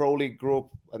have the Pro League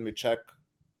group. Let me check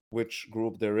which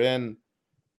group they're in.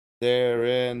 They're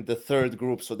in the third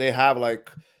group, so they have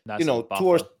like Nice little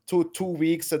buffer. 2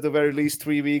 weeks at the very least,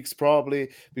 3 weeks probably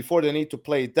before they need to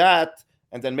play that,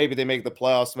 and then maybe they make the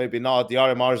playoffs, maybe not. The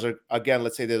RMRs are, again,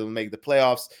 let's say they don't make the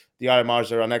playoffs. The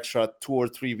RMRs are an extra 2 or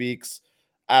 3 weeks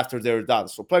after they're done,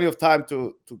 so plenty of time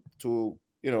to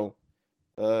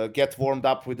get warmed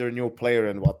up with their new player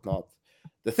and whatnot.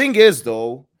 The thing is,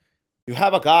 though, you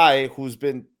have a guy who's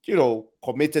been,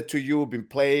 committed to you, been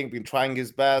playing, been trying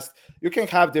his best. You can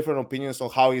have different opinions on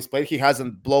how he's played. He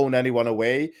hasn't blown anyone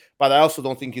away, but I also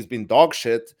don't think he's been dog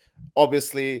shit.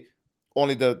 Obviously,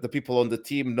 only the people on the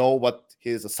team know what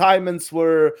his assignments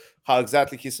were, how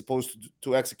exactly he's supposed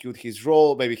to execute his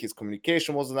role. Maybe his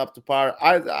communication wasn't up to par.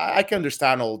 I can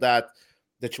understand all that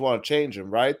you want to change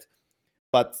him, right?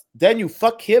 But then you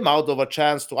fuck him out of a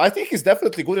chance to. I think he's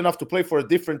definitely good enough to play for a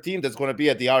different team that's going to be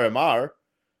at the RMR,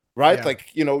 right? Yeah. Like,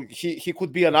 he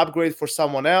could be an upgrade for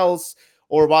someone else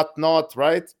or whatnot,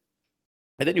 right?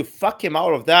 And then you fuck him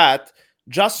out of that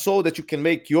just so that you can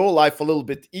make your life a little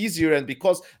bit easier. And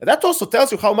because that also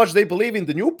tells you how much they believe in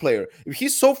the new player. If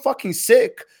he's so fucking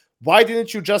sick, why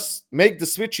didn't you just make the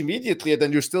switch immediately and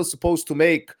then you're still supposed to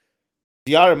make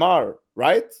the RMR,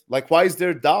 right? Like, why is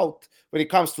there doubt when it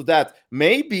comes to that?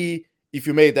 Maybe if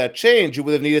you made that change, you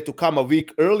would have needed to come a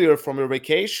week earlier from your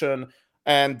vacation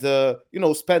and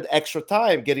spend extra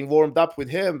time getting warmed up with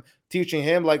him, teaching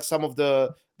him like some of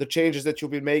the changes that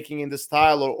you've been making in the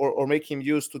style, or make him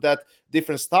used to that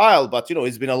different style. But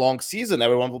it's been a long season.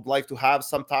 Everyone would like to have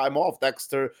some time off,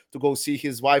 Dexter, to go see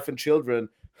his wife and children,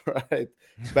 right,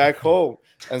 back home,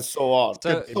 and so on.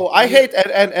 So So I hate,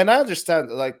 and I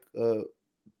understand, like,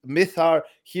 Mithar,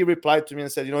 he replied to me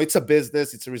and said, it's a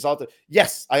business, it's a result.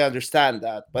 Yes, I understand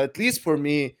that. But at least for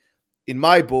me, in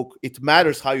my book, it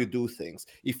matters how you do things.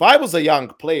 If I was a young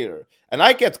player and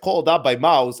I get called up by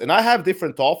Mouse and I have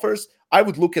different offers, I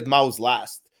would look at Mouse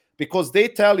last, because they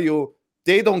tell you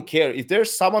they don't care. If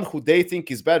there's someone who they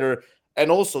think is better, and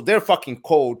also their fucking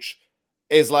coach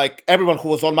is like, everyone who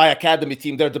was on my academy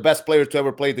team, they're the best player to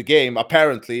ever play the game,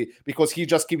 apparently, because he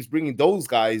just keeps bringing those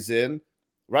guys in,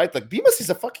 right? Like, Bemis is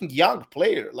a fucking young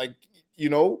player. Like,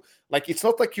 like, it's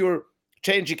not like you're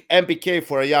changing MBK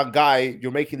for a young guy,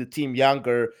 you're making the team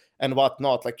younger and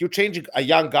whatnot. Like, you're changing a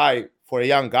young guy for a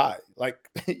young guy. Like,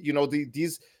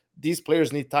 these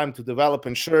players need time to develop,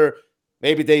 and sure,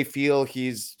 maybe they feel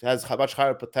has much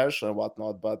higher potential and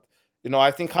whatnot. But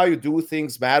I think how you do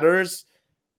things matters,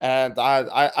 and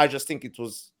I just think it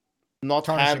was not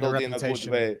Tarnishing a handled in a good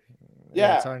reputation. way.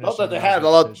 Yeah, Yeah, tarnishing not that they Miles' had a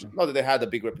lot, reputation. not that they had a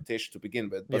big reputation to begin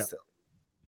with, but Yeah. still.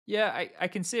 yeah, I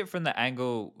can see it from the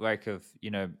angle like of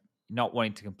not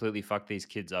wanting to completely fuck these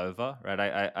kids over,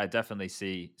 right? I definitely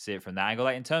see it from that angle.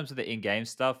 Like in terms of the in-game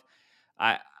stuff,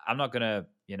 I'm not gonna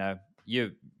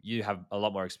you have a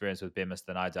lot more experience with Bimus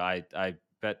than I do. I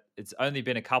but it's only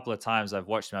been a couple of times I've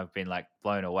watched him. I've been like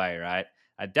blown away, right?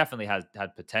 I definitely had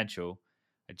potential.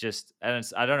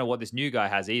 I don't know what this new guy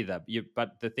has either.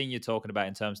 But the thing you're talking about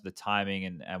in terms of the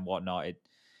timing and whatnot,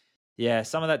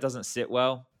 some of that doesn't sit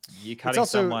well. You're It's cutting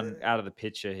also someone out of the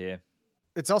picture here.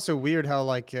 it's also weird how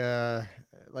like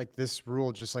this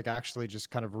rule just like actually just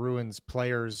kind of ruins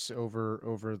players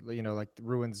over like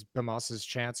ruins Bimas's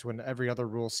chance, when every other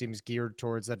rule seems geared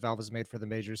towards, that Valve has made for the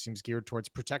majors, seems geared towards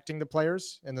protecting the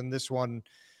players, and then this one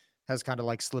has kind of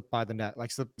like slipped by the net,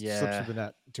 like slipped Yeah. through the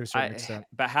net to a certain extent.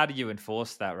 But how do you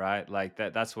enforce that, right? Like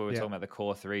that's where we're Yeah. talking about the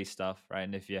core three stuff, right?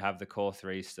 And if you have the core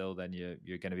three still, then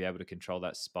you're going to be able to control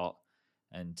that spot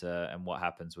and what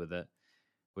happens with it,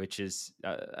 which is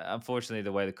unfortunately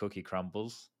the way the cookie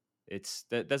crumbles.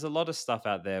 There's a lot of stuff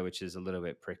out there which is a little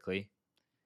bit prickly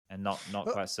and not Well,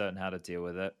 quite certain how to deal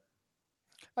with it.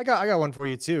 I got one for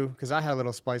you too, because I had a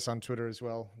little spice on Twitter as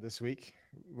well this week.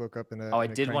 woke up in Oh, I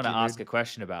a did want to cranky ask mood. a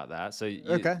question about that. So you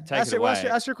Okay, take it away.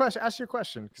 ask your question. Ask your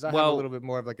question because I have a little Well, bit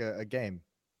more of like a game.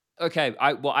 okay.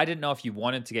 I didn't know if you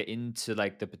wanted to get into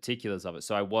like the particulars of it.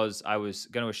 So I was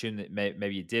going to assume that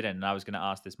maybe you didn't, and I was going to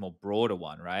ask this more broader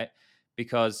one, right?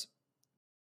 Because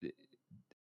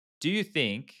do you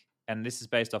think, and this is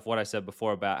based off what I said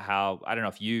before about how I don't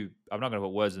know if I'm not going to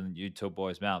put words in you two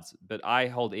boys' mouths, but I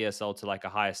hold ESL to like a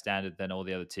higher standard than all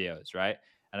the other TOs, right?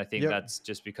 And I think Yep. that's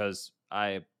just because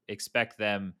I expect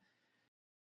them.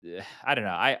 I don't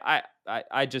know.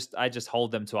 I just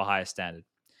hold them to a higher standard.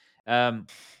 Um,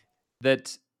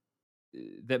 that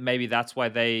that maybe that's why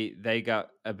they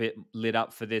got a bit lit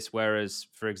up for this, whereas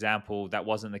for example that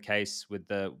wasn't the case with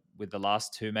the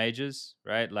last two majors,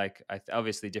 right? Like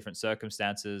obviously different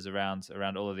circumstances around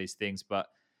all of these things, but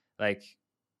like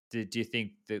do you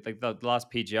think that like the last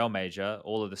PGL major,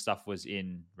 all of the stuff was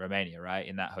in Romania, right,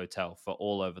 in that hotel for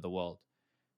all over the world?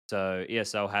 So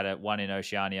ESL had one in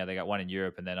Oceania, they got one in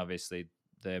Europe, and then obviously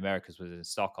the Americas was in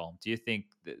Stockholm. Do you think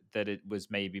that it was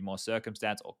maybe more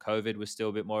circumstance, or COVID was still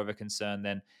a bit more of a concern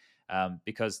then?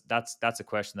 Because that's a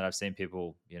question that I've seen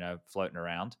people floating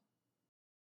around.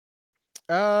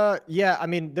 Yeah, I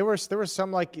mean, there was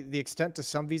some like the extent to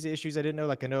some visa issues I didn't know.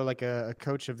 Like I know like a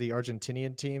coach of the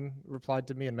Argentinian team replied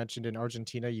to me and mentioned in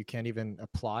Argentina you can't even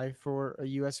apply for a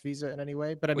US visa in any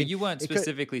way. But I Well, mean, you weren't it could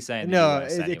specifically saying the no,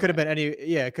 US it could have anyway. been any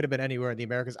yeah, it could have been anywhere in the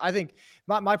Americas. I think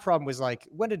my problem was like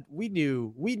when did we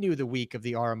knew the week of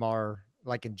the RMR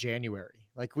like in January.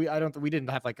 Like we didn't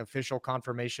have like official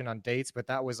confirmation on dates, but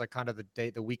that was like kind of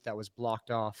the week that was blocked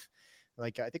off.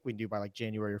 Like I think we knew by like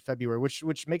January or February,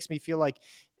 which makes me feel like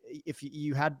if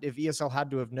ESL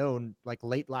had to have known like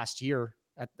late last year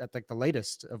at like the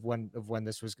latest of when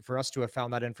this was for us to have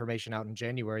found that information out in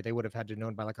January, they would have had to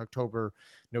known by like October,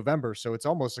 November. So it's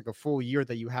almost like a full year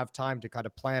that you have time to kind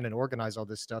of plan and organize all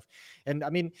this stuff. And I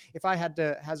mean, if I had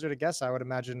to hazard a guess, I would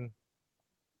imagine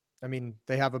I mean,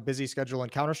 they have a busy schedule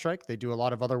in Counter-Strike. They do a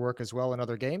lot of other work as well in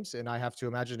other games, and I have to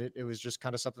imagine it was just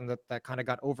kind of something that kind of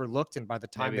got overlooked. And by the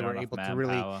time Maybe they not were enough able to really,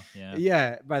 manpower. Yeah.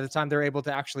 yeah, by the time they're able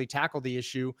to actually tackle the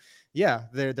issue, yeah,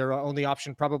 their only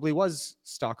option probably was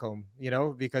Stockholm,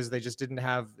 because they just didn't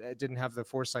have the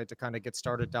foresight to kind of get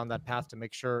started down that path to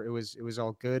make sure it was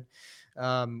all good,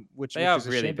 which They which are is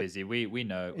a really shame. But busy. We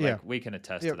know, yeah, like we can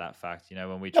attest yeah, to that fact,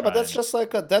 when we Yeah, but try that's and just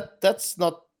like that's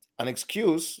not an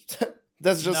excuse.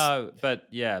 That's just no, but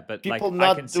yeah, but people like I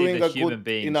can not see the doing a good human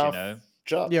beings, enough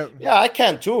job. yeah, Yeah, I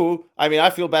can too. I mean, I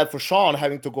feel bad for Sean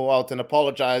having to go out and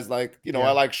apologize. Like, I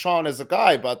yeah. like Sean as a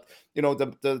guy, but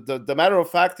the matter of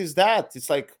fact is that it's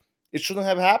like it shouldn't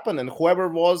have happened. And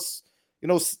you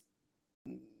know, s-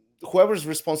 whoever's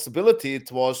responsibility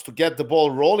it was to get the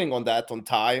ball rolling on that on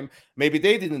time, maybe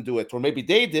they didn't do it, or maybe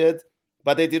they did,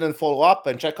 but they didn't follow up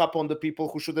and check up on the people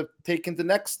who should have taken the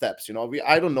next steps.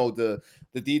 I don't know the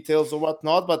details or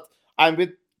whatnot, but I'm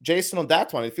with Jason on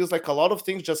that one. It feels like a lot of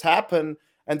things just happen,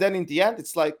 and then in the end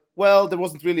it's like, well, there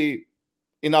wasn't really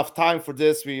enough time for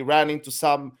this. We ran into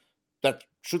some that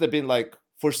should have been like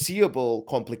foreseeable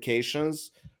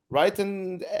complications, right?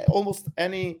 And almost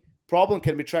any problem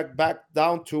can be tracked back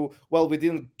down to, well, we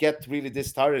didn't get really this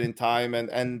started in time,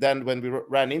 and then when we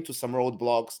ran into some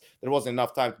roadblocks, there wasn't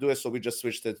enough time to do it, so we just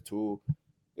switched it to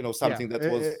Yeah, something that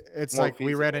was it's more like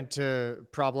we ran feasible. into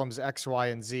problems X, Y,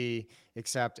 and Z,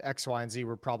 except X, Y, and Z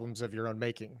were problems of your own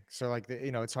making. So like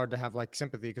it's hard to have like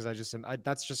sympathy because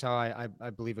that's just how I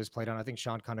believe it was played on. I think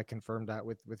Sean kind of confirmed that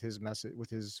with his message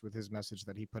with his message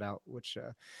that he put out. Which,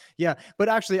 yeah, but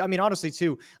actually, I mean, honestly,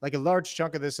 too, like a large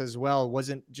chunk of this as well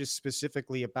wasn't just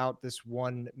specifically about this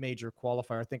one major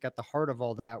qualifier. I think at the heart of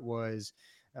all that was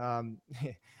um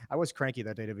I was cranky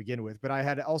that day to begin with, but I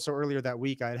had also earlier that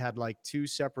week I had like two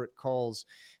separate calls,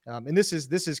 and this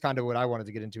is kind of what I wanted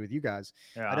to get into with you guys.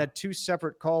 I'd yeah. had two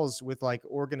separate calls with like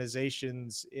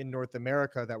organizations in North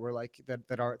America that were like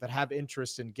that have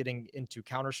interest in getting into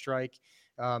Counter Strike,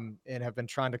 and have been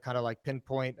trying to kind of like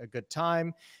pinpoint a good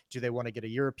time. Do they want to get a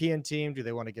European team? Do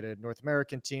they want to get a North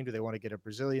American team? Do they want to get a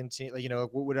Brazilian team? Like,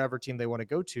 whatever team they want to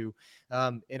go to.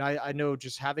 And I know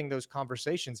just having those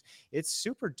conversations, it's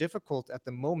super difficult at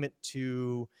the moment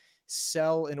to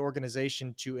sell an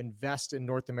organization to invest in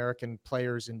North American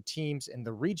players and teams in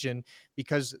the region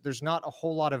because there's not a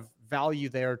whole lot of value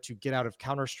there to get out of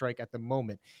Counter-Strike at the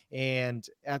moment. And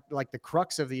at like the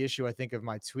crux of the issue, I think, of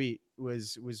my tweet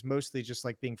was mostly just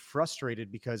like being frustrated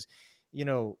because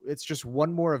it's just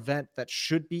one more event that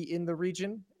should be in the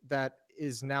region that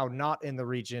is now not in the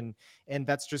region, and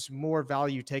that's just more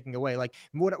value taking away. Like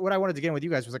what I wanted to get in with you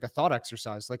guys was like a thought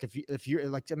exercise. Like if you're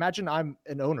like, imagine I'm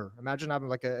an owner, imagine I'm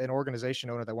like an organization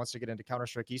owner that wants to get into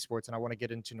Counter-Strike esports, and I want to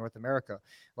get into North America.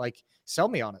 Like, sell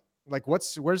me on it. Like,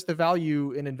 where's the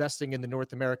value in investing in the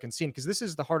North American scene? Because this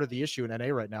is the heart of the issue in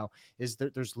NA right now, is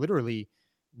that there's literally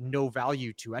no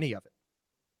value to any of it.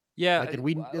 Yeah, Like, and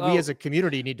we as a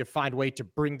community need to find a way to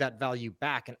bring that value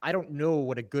back. And I don't know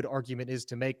what a good argument is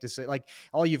to make to say, like,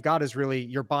 all you've got is really,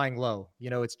 you're buying low,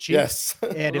 it's cheap. Yes.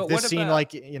 And if But this what scene, about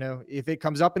like, if it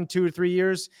comes up in 2 or 3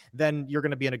 years, then you're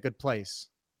going to be in a good place.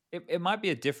 it might be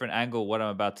a different angle what I'm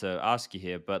about to ask you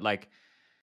here, but like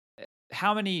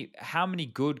how many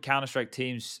good Counter-Strike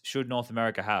teams should North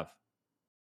America have?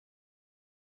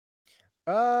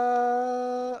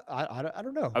 I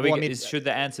don't know. Are Well, we I mean, should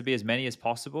the answer be as many as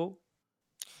possible?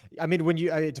 when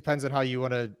it depends on how you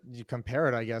want to compare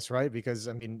it, I guess, right? Because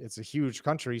I mean, it's a huge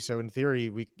country, so in theory,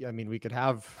 we could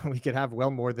have we could have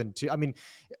well more than two. I mean,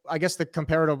 I guess the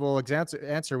comparable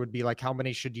answer would be like, how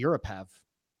many should Europe have?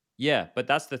 Yeah, but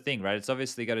that's the thing, right? It's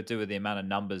obviously got to do with the amount of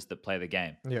numbers that play the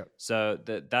game. Yeah. So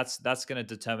that's going to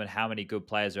determine how many good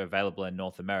players are available in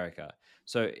North America.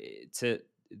 So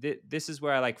this is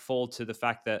where I like fall to the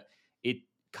fact that it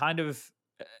kind of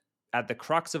at the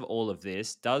crux of all of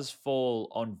this does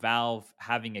fall on Valve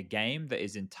having a game that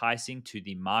is enticing to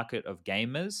the market of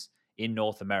gamers in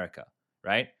North America,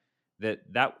 right? That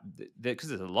because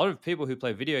there's a lot of people who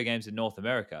play video games in North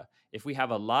America. If we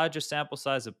have a larger sample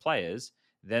size of players,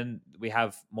 then we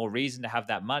have more reason to have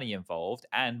that money involved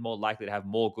and more likely to have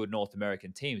more good North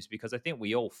American teams. Because I think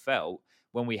we all felt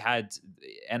when we had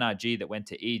NRG that went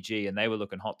to EG and they were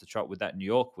looking hot to trot with that New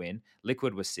York win,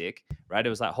 Liquid was sick, right? It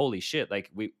was like, holy shit.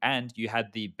 Like and you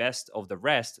had the best of the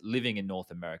rest living in North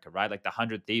America, right? Like the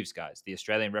 100 Thieves guys, the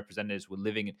Australian representatives were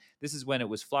living in, this is when it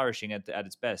was flourishing at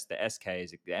its best, the SKs,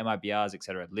 the MIBRs,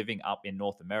 etc., living up in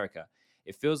North America.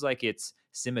 It feels like it's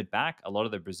simmered back. A lot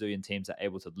of the Brazilian teams are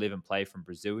able to live and play from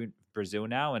Brazil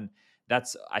now. And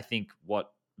that's, I think,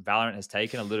 what Valorant has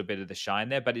taken a little bit of the shine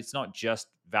there, but it's not just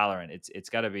Valorant. It's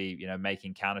got to be,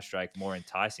 making Counter-Strike more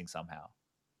enticing somehow.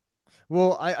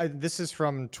 Well, I this is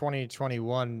from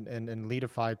 2021, and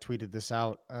Leadify tweeted this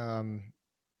out.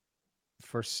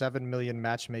 For 7 million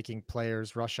matchmaking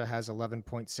players, Russia has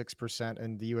 11.6%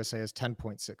 and the USA has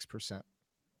 10.6%.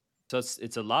 So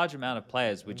it's a large amount of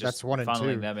players. We're just That's 1 and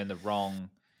funneling 2. them in the wrong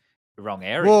Well,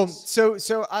 areas.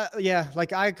 so yeah,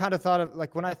 like I kind of thought of,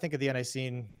 like, when I think of the NA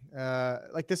scene,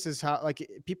 like this is how, like,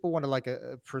 people want to like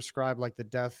prescribe like the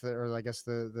death, or I guess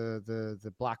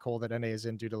the black hole that NA is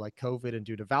in due to like COVID and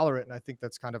due to Valorant, and I think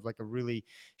that's kind of like a really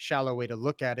shallow way to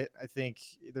look at it. I think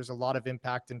there's a lot of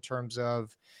impact in terms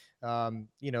of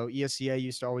ESEA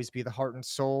used to always be the heart and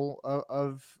soul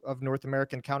of North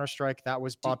American Counter-Strike. That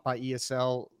was bought by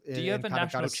ESL Do you have and a kind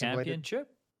of got national assimilated. championship?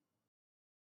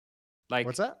 Like,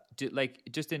 What's that?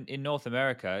 Just in North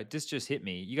America, this just hit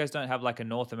me. You guys don't have like a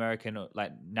North American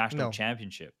like national No.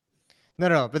 championship.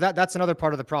 No, but that's another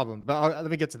part of the problem. But let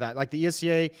me get to that. Like, the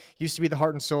ESEA used to be the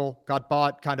heart and soul, got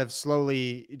bought, kind of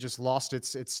slowly just lost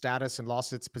its status and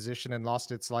lost its position and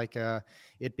lost its like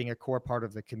it being a core part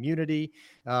of the community.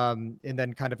 And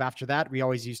then kind of after that, we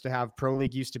always used to have Pro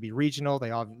League used to be regional.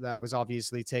 That was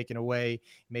obviously taken away,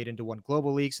 made into one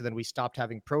global league. So then we stopped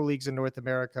having Pro Leagues in North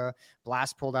America.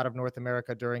 Blast pulled out of North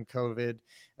America during COVID.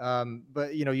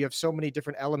 But you have so many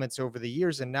different elements over the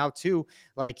years, and now too,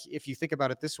 like, if you think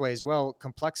about it this way as well,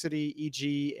 Complexity,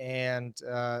 EG, and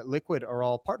Liquid are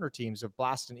all partner teams of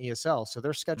Blast and ESL, so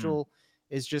their schedule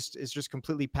is just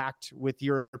completely packed with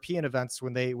European events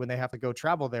when they have to go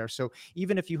travel there. So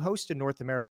even if you host in North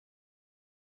America.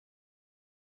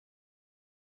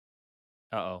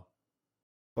 Uh-oh.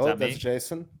 Oh, that that's me?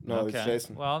 Jason. No, it's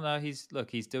Jason. Well, no, he's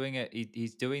doing it.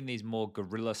 He's doing these more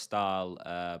guerrilla style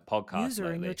podcasts User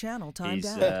lately. in your channel timed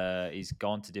He's out. he's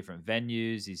gone to different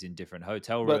venues. He's in different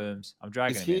hotel But rooms. I'm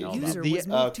dragging is him in. he- Hold on. User the- was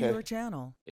moved to okay. your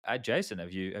channel. Jason,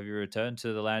 have you returned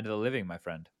to the land of the living, my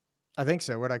friend? I think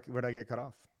so. Where'd I get cut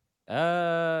off?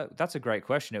 That's a great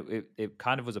question. It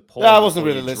kind of was a pause. Yeah, I wasn't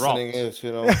before really you dropped.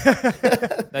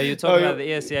 listening. No, you're talking about the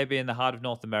ESEA being the heart of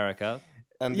North America.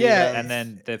 And Yeah, And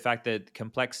then the fact that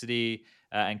Complexity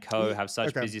and Co have such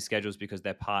Okay. busy schedules because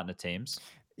they're partner teams.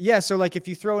 Yeah, so like if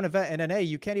you throw an event in NA,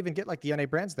 you can't even get like the NA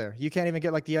brands there. You can't even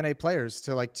get like the NA players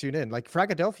to like tune in. Like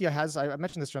Fragadelphia has, I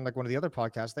mentioned this during like one of the other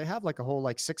podcasts, they have like a whole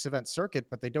like 6-event circuit,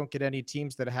 but they don't get any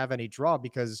teams that have any draw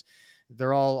because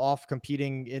they're all off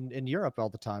competing in Europe all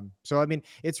the time. So I mean,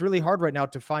 it's really hard right now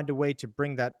to find a way to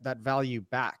bring that value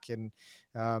back. And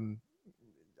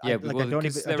Yeah, I don't because even I they're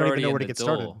don't even already know in where to the get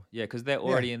started. door. Yeah, because they're Yeah.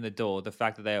 already in the door. The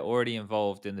fact that they're already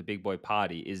involved in the big boy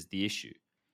party is the issue,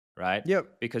 right?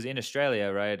 Yep. Because in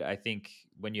Australia, right, I think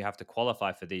when you have to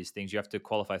qualify for these things, you have to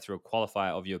qualify through a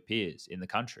qualifier of your peers in the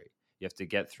country. You have to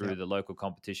get through Yep. the local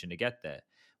competition to get there.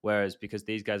 Whereas because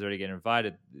these guys already get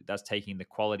invited, that's taking the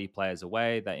quality players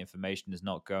away. That information is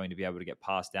not going to be able to get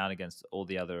passed down against all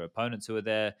the other opponents who are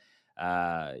there.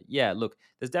 Yeah, look,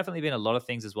 there's definitely been a lot of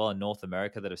things as well in North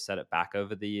America that have set it back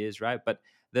over the years, right? But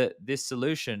this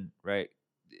solution, right?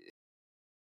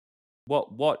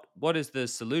 What is the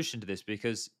solution to this?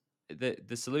 Because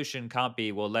the solution can't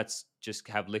be, well, let's just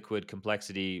have liquid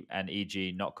complexity and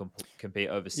EG not compete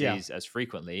Yeah. overseas as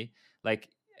frequently. Like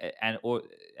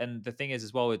and the thing is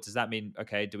as well, does that mean,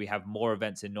 okay, do we have more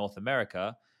events in North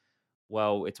America?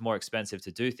 Well, it's more expensive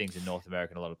to do things in North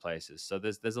America in a lot of places, so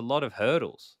there's a lot of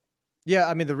hurdles. Yeah,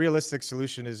 I mean, the realistic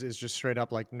solution is just straight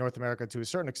up like North America to a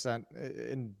certain extent.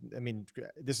 And I mean,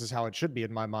 this is how it should be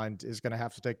in my mind, is going to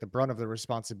have to take the brunt of the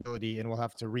responsibility, and we'll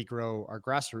have to regrow our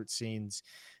grassroots scenes.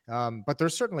 But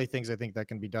there's certainly things I think that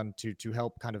can be done to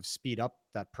help kind of speed up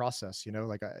that process.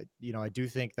 Like I do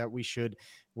think that we should.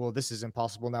 Well, this is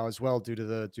impossible now as well due to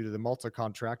the Malta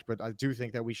contract, but I do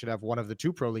think that we should have one of the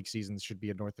two Pro League seasons should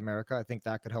be in North America. I think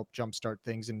that could help jumpstart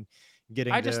things and I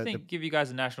getting just the think give you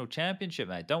guys a national championship,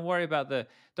 mate. Don't worry about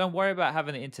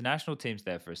having the international teams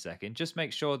there for a second. Just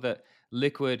make sure that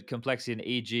Liquid, Complexity, and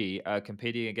EG are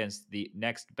competing against the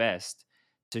next best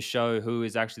to show who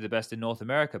is actually the best in North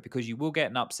America. Because you will get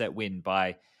an upset win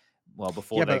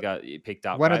before yeah, they but got picked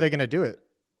up, when are right? they going to do it?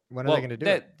 When are they going Well, to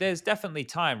do it? there's definitely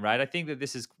time, right? I think that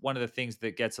this is one of the things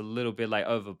that gets a little bit like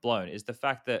overblown is the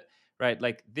fact that, right,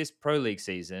 like this Pro League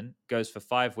season goes for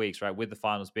 5 weeks, right, with the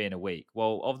finals being a week.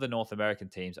 Well, of the North American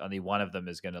teams, only one of them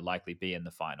is going to likely be in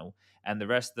the final, and the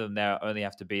rest of them now only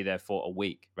have to be there for a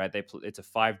week, right? It's a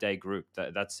 5-day group.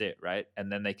 That's it, right?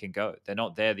 And then they can go. They're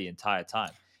not there the entire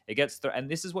time. It gets through, and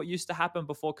this is what used to happen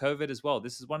before COVID as well.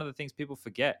 This is one of the things people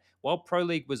forget. While Pro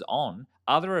League was on,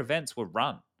 other events were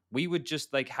run. We would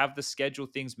just like have the schedule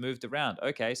things moved around.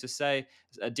 Okay, so say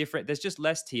there's just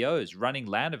less TOs running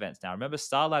LAN events now. Remember,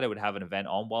 Starlighter would have an event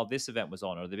on while this event was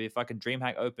on, or there'd be a fucking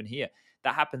DreamHack Open here.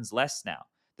 That happens less now.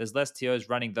 There's less TOs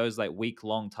running those like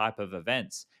week-long type of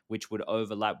events, which would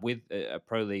overlap with a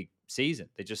Pro League season.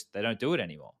 They don't do it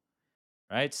anymore,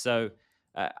 right? So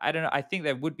I don't know. I think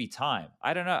there would be time.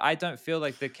 I don't know. I don't feel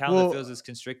like the calendar Well, feels as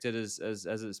constricted as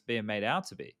it's being made out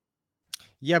to be.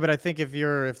 yeah, but I think if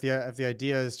the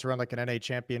idea is to run like an NA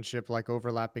championship, like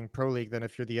overlapping Pro League, then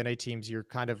if you're the NA teams, you're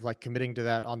kind of like committing to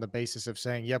that on the basis of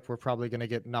saying, "Yep, we're probably going to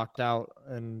get knocked out,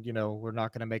 and we're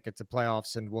not going to make it to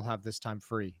playoffs, and we'll have this time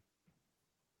free."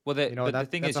 Well, And but the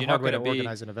thing that's is, a you're hard not way going to to be.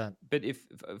 organize an event. But if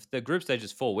the group stage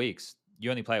is 4 weeks, you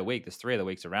only play a week. There's 3 other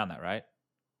weeks around that, right?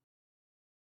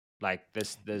 Like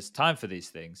there's time for these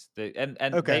things. And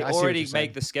Okay, they I see what already you're saying.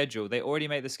 make the schedule. They already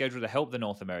make the schedule to help the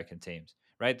North American teams,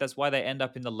 right? That's why they end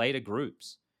up in the later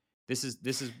groups. This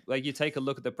is like you take a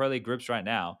look at the Pro League groups right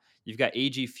now. You've got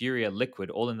EG, Furia,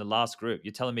 Liquid all in the last group.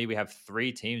 You're telling me we have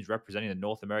 3 teams representing the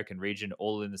North American region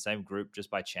all in the same group just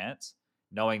by chance,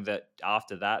 knowing that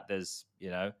after that there's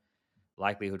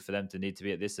likelihood for them to need to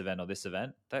be at this event or this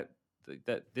event. That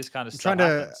this kind of I'm stuff trying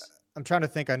to happens. I'm trying to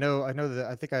think. I know that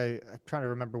I'm trying to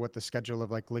remember what the schedule of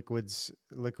like Liquid's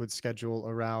schedule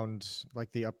around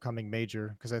like the upcoming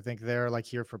major, because I think they're like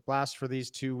here for Blast for these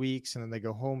 2 weeks, and then they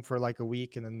go home for like a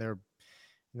week, and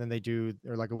then they do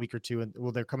or like a week or two, and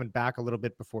well, they're coming back a little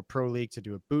bit before Pro League to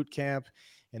do a boot camp,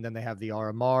 and then they have the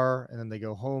RMR, and then they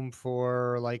go home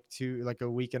for like a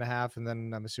week and a half, and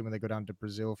then I'm assuming they go down to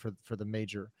Brazil for the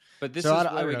major. But this So is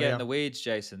I where don't we know. get in Yeah, the weeds,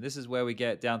 Jason. This is where we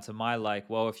get down to my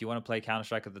well, if you want to play Counter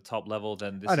Strike at the top level,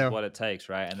 then I this is know. what it takes,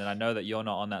 right? And then I know that you're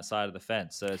not on that side of the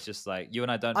fence, so it's just like you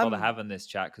and I don't bother I'm having this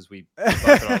chat because we both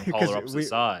are on because polar opposite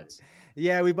sides.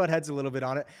 yeah, we butt heads a little bit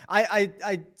on it. I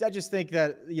just think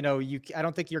that I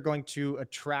don't think you're going to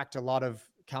attract a lot of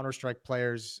Counter Strike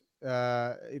players,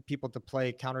 people to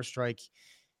play Counter Strike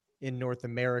in North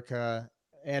America,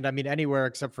 and I mean anywhere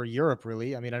except for Europe,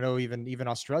 really. I mean, I know even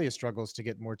Australia struggles to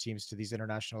get more teams to these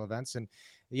international events, and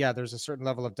yeah, there's a certain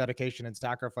level of dedication and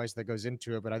sacrifice that goes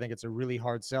into it. But I think it's a really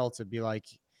hard sell to be like,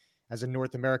 as a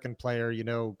North American player,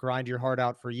 grind your heart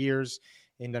out for years,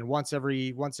 and then once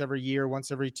every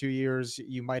 2 years,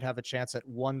 you might have a chance at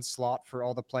one slot for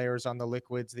all the players on the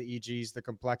liquids, the EGs, the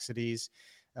complexities.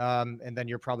 And then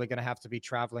you're probably going to have to be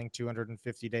traveling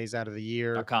 250 days out of the I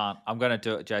year. can't. I'm gonna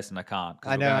do it, Jason. I can't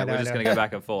because I know, I know, we're I just know. gonna go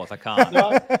back and forth. I can't.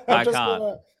 No, I'm I just can't.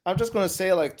 gonna I'm just gonna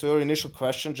say, like, to your initial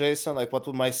question, Jason, like what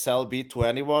would my sell be to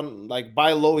anyone? Like,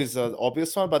 buy low is an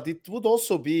obvious one, but it would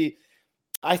also be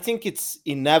I think it's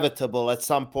inevitable at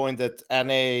some point that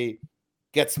NA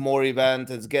gets more events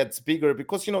and gets bigger,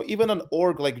 because even an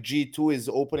org like G2 is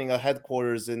opening a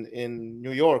headquarters in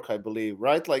New York, I believe,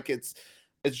 right? Like it's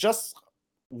just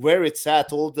where it's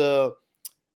at. All the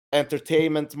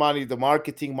entertainment money, the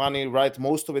marketing money, right?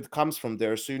 Most of it comes from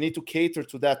there. So you need to cater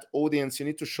to that audience. You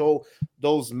need to show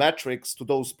those metrics to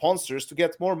those sponsors to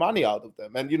get more money out of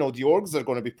them. And the orgs are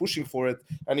going to be pushing for it.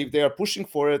 And if they are pushing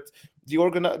for it,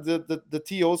 the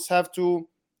TOs have to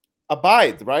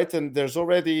abide, right? And there's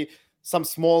already some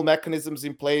small mechanisms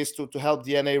in place to help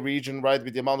the NA region, right?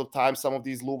 With the amount of time some of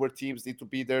these lower teams need to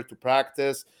be there to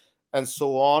practice and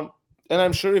so on. And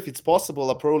I'm sure if it's possible,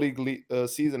 a pro league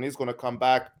season is going to come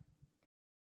back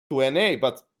to NA.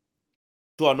 But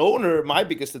to an owner, my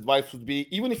biggest advice would be,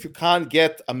 even if you can't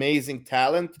get amazing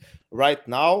talent right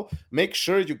now, make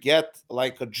sure you get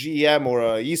like a GM or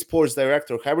a esports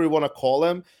director, however you want to call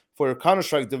him, for your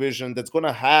Counter-Strike division, that's going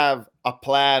to have a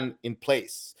plan in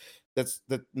place,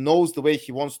 that knows the way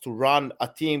he wants to run a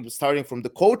team, starting from the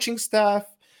coaching staff,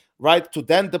 right, to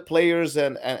then the players,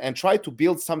 and try to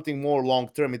build something more long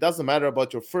term. It doesn't matter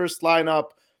about your first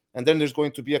lineup, and then there's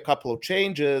going to be a couple of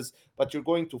changes, but you're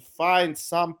going to find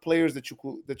some players that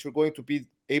you're going to be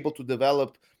able to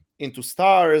develop into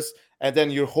stars, and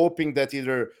then you're hoping that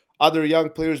either other young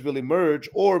players will emerge,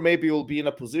 or maybe you'll be in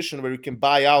a position where you can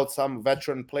buy out some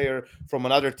veteran player from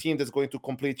another team that's going to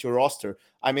complete your roster.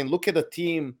 I mean, look at the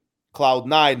team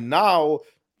Cloud9 now.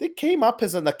 They came up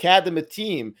as an academy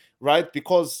team, right?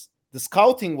 Because the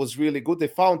scouting was really good. They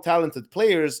found talented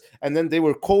players, and then they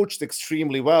were coached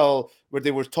extremely well, where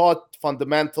they were taught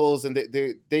fundamentals, and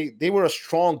they were a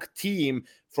strong team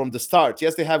from the start.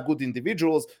 Yes, they have good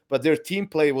individuals, but their team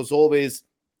play was always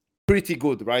pretty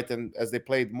good, right? And as they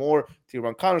played more Tier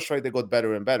 1 Counter-Strike, they got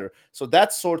better and better. So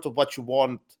that's sort of what you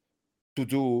want to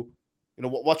do,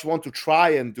 what you want to try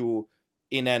and do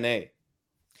in NA.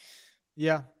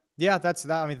 Yeah, that's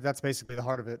that. I mean, that's basically the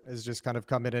heart of it, is just kind of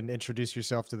come in and introduce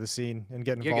yourself to the scene and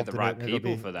get You involved get the in right it. And it'll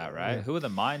people be, for that, right? yeah. Who are the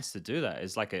minds to do that?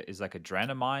 Is like a Dren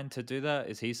a mind to do that?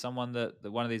 Is he someone that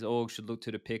one of these orgs should look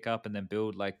to pick up and then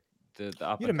build like the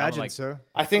up You'd and coming? imagine Like, so.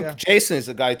 I think Yeah. Jason is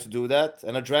a guy to do that,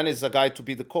 and Adren is a guy to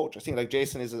be the coach. I think like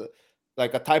Jason is a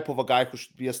type of a guy who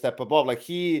should be a step above. Like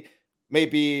he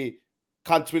maybe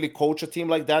can't really coach a team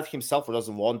like that himself, or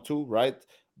doesn't want to, right?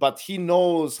 But he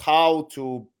knows how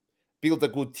to build a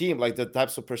good team, like the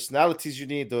types of personalities you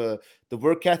need, the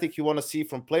work ethic you want to see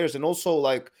from players, and also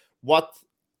like what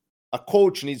a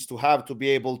coach needs to have to be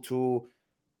able to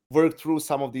work through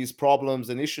some of these problems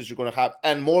and issues you're going to have,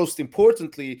 and most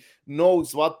importantly,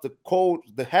 knows what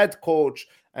the head coach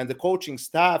and the coaching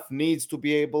staff needs to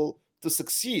be able to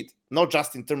succeed, not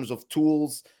just in terms of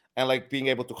tools and like being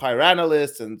able to hire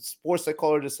analysts and sports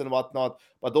psychologists and whatnot,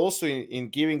 but also in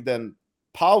giving them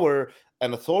power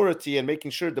and authority, and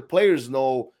making sure the players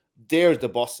know they're the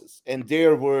bosses and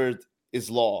their word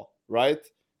is law, right?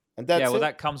 And yeah, that's well, it.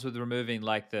 that comes with removing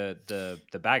like the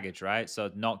baggage, right? So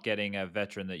not getting a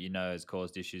veteran that has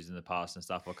caused issues in the past and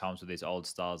stuff, or comes with these old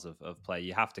styles of play.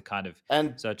 You have to kind of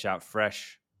and search out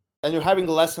fresh. and you're having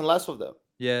less and less of them.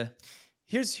 Yeah.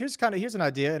 Here's an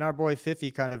idea, and our boy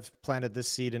Fifi kind of planted this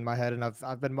seed in my head, and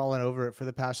I've been mulling over it for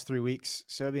the past 3 weeks.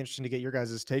 So it'd be interesting to get your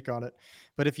guys' take on it.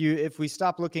 But if we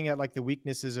stop looking at like the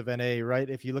weaknesses of NA, right?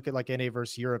 If you look at like NA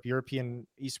versus European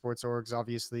esports orgs,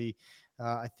 obviously,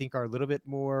 I think are a little bit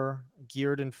more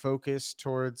geared and focused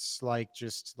towards like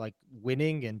just like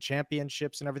winning and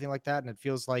championships and everything like that. And it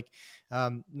feels like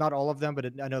not all of them,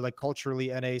 but I know like culturally,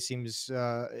 NA seems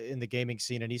in the gaming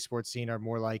scene and esports scene are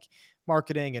more like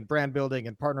marketing and brand building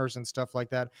and partners and stuff like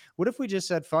that. What if we just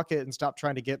said fuck it and stopped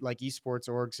trying to get like esports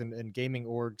orgs and gaming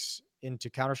orgs into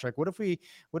Counter-Strike? What if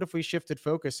we shifted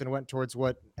focus and went towards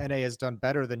what NA has done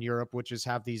better than Europe, which is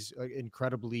have these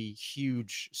incredibly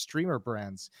huge streamer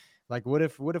brands? Like what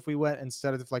if we went,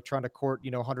 instead of like trying to court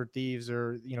 100 Thieves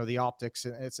or the optics,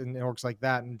 it's in orgs like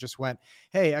that, and just went,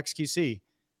 hey, XQC,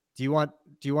 do you want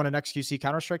an XQC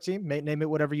Counter-Strike team? Name it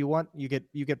whatever you want. You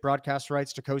get broadcast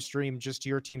rights to co-stream just to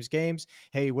your team's games.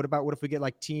 Hey, what if we get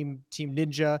like Team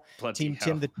Ninja, Bloody Team hell.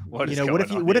 Tim? That What is what if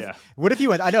going you on here? what if you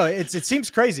went? I know it seems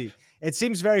crazy. It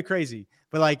seems very crazy.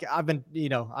 But like I've been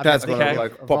That's thinking gonna Okay.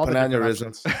 like of pop all an the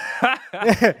different aneurysm.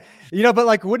 options.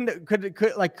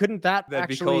 But like couldn't that They'd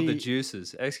actually be called the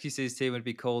Juices. XQC's team would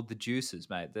be called the Juices,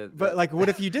 mate. But like, what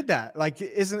if you did that? Like,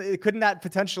 couldn't that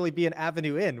potentially be an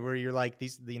avenue in where you're like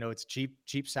these, it's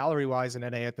cheap salary wise in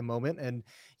NA at the moment, and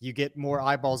you get more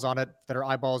eyeballs on it that are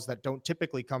eyeballs that don't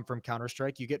typically come from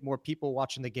Counter-Strike. You get more people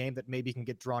watching the game that maybe can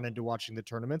get drawn into watching the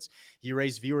tournaments. You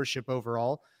raise viewership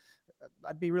overall.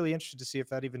 I'd be really interested to see if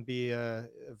that even be a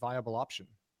viable option.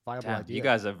 viable Damn, idea. you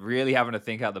guys are really having to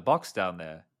think out the box down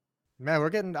there. Man,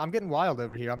 I'm getting wild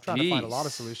over here. I'm trying to find a lot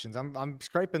of Jeez. solutions. I'm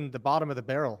scraping the bottom of the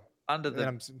barrel, Under and the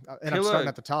I'm starting pillow.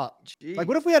 at the top. Like,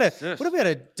 what if we had Jesus.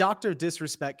 a Doctor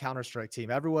Disrespect Counter-Strike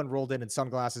team? Everyone rolled in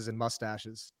sunglasses and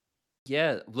mustaches.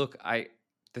 Yeah, look,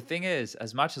 the thing is,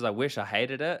 as much as I wish I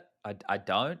hated it, I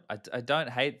don't. I don't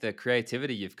hate the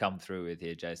creativity you've come through with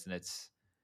here, Jason.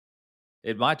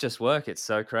 It might just work. It's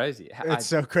so crazy. It's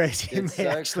so crazy. It It's may so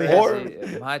actually crazy. Or,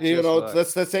 It might you just know, work.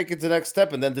 let's take it to the next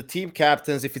step. And then the team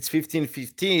captains, if it's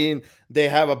 15-15, they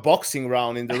have a boxing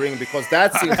round in the ring, because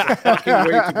that seems the fucking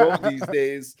way to go these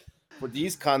days for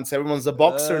these cunts. Everyone's a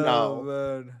boxer now.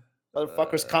 Man.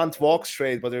 Motherfuckers can't walk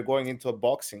straight, but they're going into a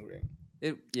boxing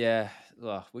ring. Yeah.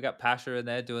 Well, we got Pasha in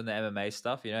there doing the MMA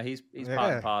stuff. You know, he's part and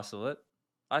Yeah. parcel of it.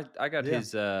 I got Yeah.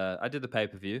 his. I did the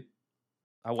pay-per-view.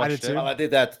 I I watched did it. too. Well, I did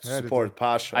that to Yeah, I did support too.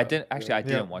 Pasha. I didn't actually. I Yeah.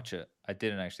 didn't watch it. I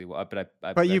didn't actually. But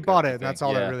But you got bought the it, and thing. that's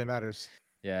all Yeah. that really matters.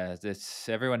 Yeah, it's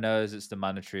everyone knows it's the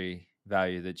monetary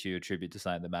value that you attribute to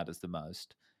something that matters the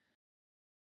most.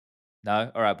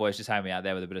 No, all right, boys, just hang me out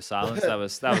there with a bit of silence. That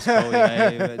was cool. You know,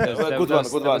 Good one.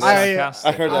 that was I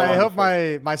sarcastic. heard that I hope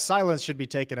wonderful. my silence should be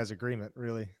taken as agreement,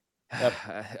 really.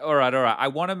 All right. I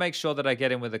want to make sure that I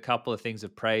get in with a couple of things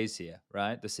of praise here,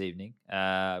 right, this evening,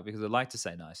 because I'd like to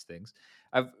say nice things.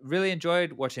 I've really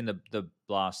enjoyed watching the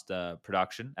Blast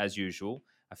production, as usual.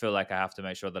 I feel like I have to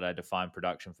make sure that I define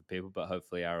production for people, but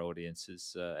hopefully our audience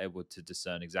is able to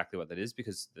discern exactly what that is,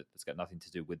 because it's got nothing to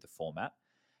do with the format.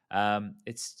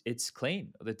 It's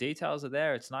clean. The details are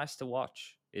there. It's nice to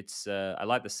watch. I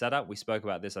like the setup. We spoke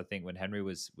about this, I think, when Henry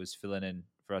was filling in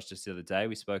for us just the other day.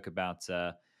 We spoke about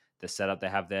the setup they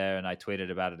have there, and I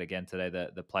tweeted about it again today.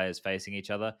 The players facing each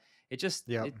other. It just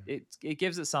Yeah. it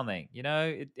gives it something. You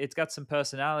know, it's got some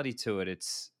personality to it.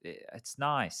 It's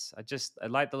nice. I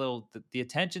like the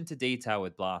attention to detail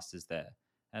with Blast is there,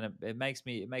 and it makes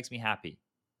me happy.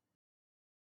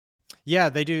 Yeah,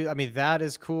 they do. I mean, that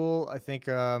is cool. I think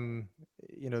the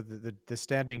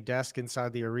standing desk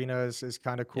inside the arena is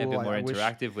kind of Yeah, a cool. bit more I wish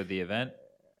interactive with the event.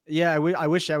 Yeah, I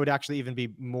wish I would actually even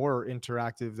be more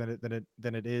interactive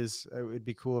than it is. It would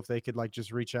be cool if they could like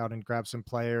just reach out and grab some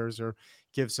players, or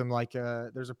give some like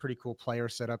there's a pretty cool player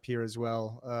setup here as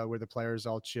well, where the players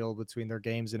all chill between their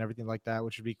games and everything like that,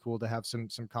 which would be cool to have some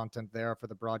content there for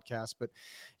the broadcast. But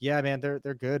yeah, man, they're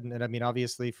good, and I mean,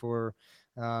 obviously for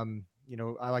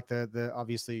I like the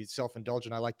obviously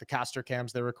self-indulgent. I like the caster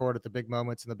cams they record at the big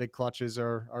moments, and the big clutches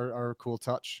are a cool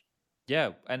touch.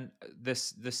 Yeah, and the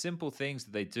simple things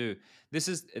that they do.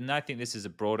 And I think this is a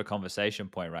broader conversation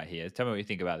point right here. Tell me what you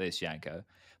think about this, Yanko.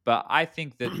 But I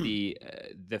think that the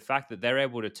fact that they're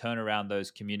able to turn around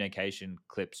those communication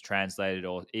clips translated,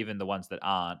 or even the ones that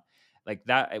aren't, like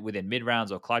that within mid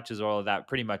rounds or clutches or all of that,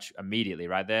 pretty much immediately,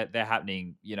 right? They're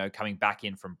happening, coming back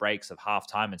in from breaks of half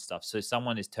time and stuff. So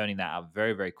someone is turning that up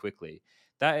very, very quickly.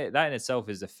 That in itself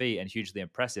is a feat and hugely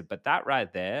impressive. But that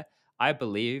right there, I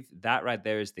believe that right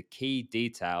there is the key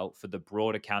detail for the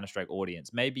broader Counter-Strike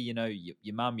audience. Maybe,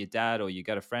 your mom, your dad, or you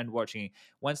got a friend watching.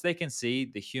 Once they can see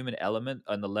the human element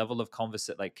and the level of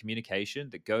communication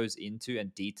that goes into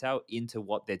and detail into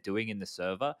what they're doing in the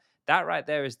server, that right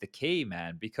there is the key,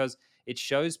 man, because it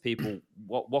shows people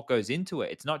what goes into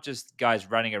it. It's not just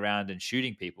guys running around and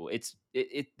shooting people.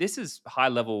 This is high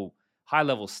level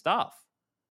stuff.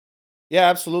 Yeah,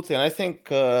 absolutely. And I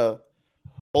think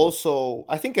also,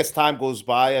 I think as time goes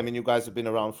by, I mean, you guys have been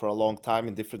around for a long time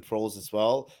in different roles as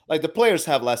well. Like the players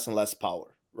have less and less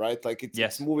power, right? Like it's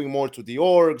Yes. moving more to the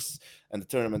orgs and the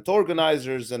tournament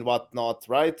organizers and whatnot,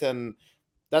 right? And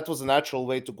that was a natural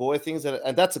way to go, I think,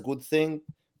 and that's a good thing.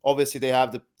 Obviously, they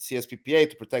have the CSPPA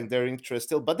to protect their interests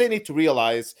still, but they need to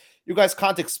realize you guys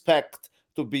can't expect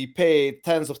to be paid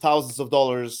tens of thousands of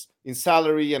dollars in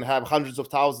salary and have hundreds of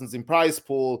thousands in prize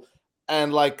pool,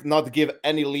 and like not give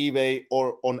any leeway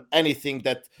or on anything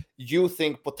that you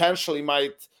think potentially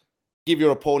might give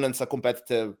your opponents a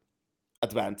competitive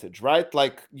advantage, right?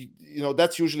 Like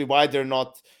that's usually why they're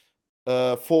not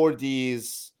for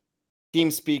these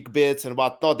TeamSpeak bits and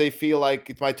whatnot. They feel like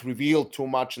it might reveal too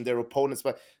much in their opponents,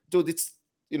 but dude, it's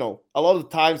a lot of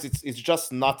times it's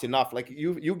just not enough. Like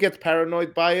you get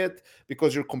paranoid by it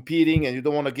because you're competing and you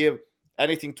don't want to give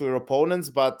anything to your opponents,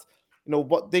 but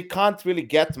what they can't really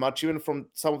get much even from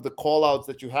some of the call outs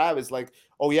that you have is like,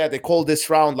 oh yeah, they call this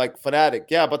round like Fnatic.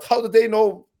 Yeah, but how do they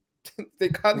know? They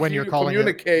can't When hear you're you calling it.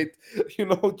 communicate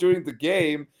during the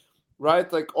game,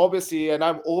 right? Like obviously, and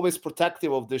I'm always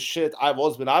protective of this shit. I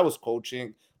was when I was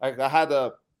coaching. Like I had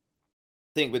a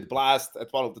thing with Blast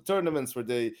at one of the tournaments where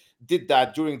they did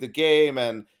that during the game,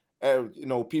 and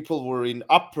people were in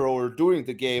uproar during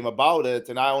the game about it,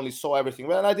 and I only saw everything.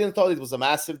 Well, I didn't thought it was a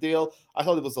massive deal. I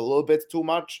thought it was a little bit too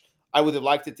much. I would have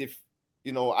liked it if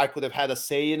I could have had a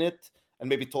say in it and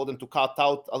maybe told them to cut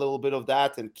out a little bit of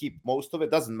that and keep most of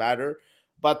it. Doesn't matter,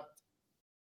 but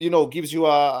gives you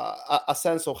a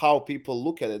sense of how people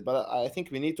look at it. But I think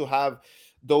we need to have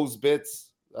those bits.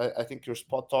 I think you're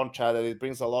spot on, Chad, that it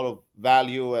brings a lot of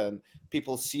value, and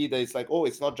people see that it's like, oh,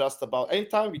 it's not just about,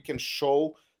 anytime we can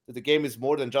show that the game is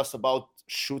more than just about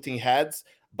shooting heads,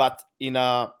 but in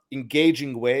a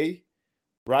engaging way,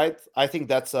 right? I think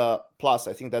that's a plus.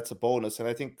 I think that's a bonus. And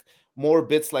I think more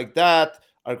bits like that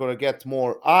are going to get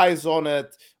more eyes on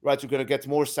it, right? You're going to get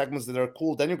more segments that are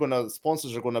cool. Then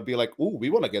sponsors are going to be like, ooh, we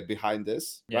want to get behind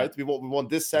this, Yeah. right? We want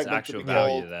this There's segment to actual be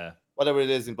value called there. whatever it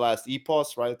is in Blast,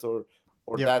 EPOS, right? Or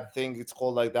Yep. that thing, it's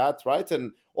called like that, right?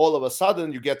 And all of a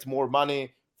sudden you get more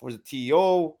money for the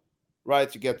TO,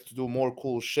 right? You get to do more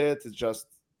cool shit. It's just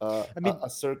I mean, a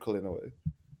circle in a way.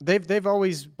 they've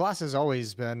always Blast has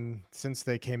always been, since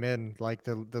they came in, like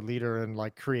the leader in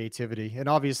like creativity, and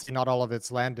obviously not all of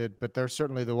it's landed, but they're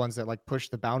certainly the ones that like push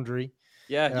the boundary.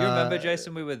 Yeah, you remember, uh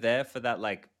Jason, we were there for that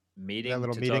that meeting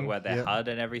little to talk meeting, about their yeah. HUD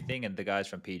and everything, and the guys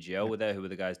from PGO were there, who were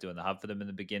the guys doing the HUD for them in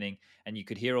the beginning, and you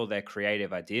could hear all their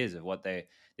creative ideas of what they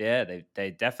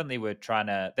definitely were trying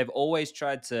to. They've always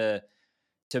tried to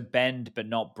bend but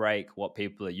not break what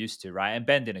people are used to, right? And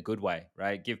bend in a good way,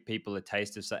 right? Give people a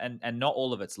taste of and not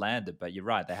all of it's landed, but you're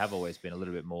right, they have always been a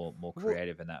little bit more Well,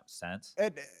 creative in that sense.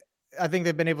 and I think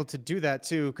they've been able to do that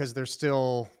too because they're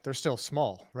still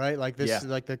small, right? Like Yeah, this,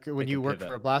 like they when can you work pivot.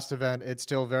 for a Blast event, it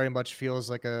still very much feels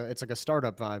like a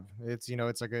startup vibe.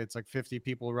 It's like 50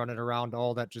 people running around,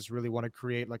 all that just really want to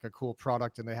create like a cool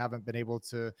product, and they haven't been able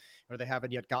to, or they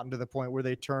haven't yet gotten to the point where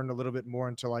they turn a little bit more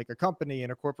into like a company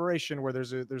and a corporation where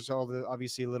there's all the,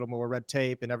 obviously, a little more red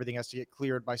tape, and everything has to get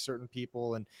cleared by certain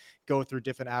people and go through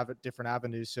different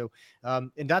avenues. So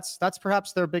and that's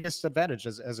perhaps their biggest advantage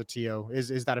as a TO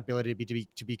is that ability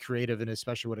to be creative, and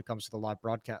especially when it comes to the live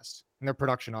broadcast. And their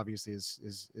production obviously is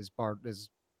the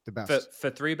For best. for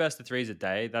three best of threes a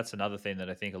day, that's another thing that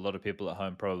I think a lot of people at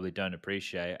home probably don't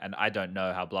appreciate. And I don't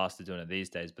know how Blast are doing it these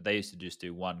days, but they used to just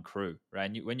do one crew, right?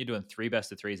 And when you're doing three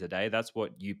best of threes a day, that's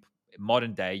what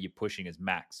modern day you're pushing as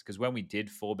max. Because when we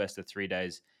did four best of 3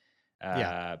 days,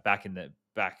 Yeah. back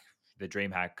the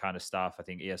DreamHack kind of stuff, I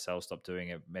think ESL stopped doing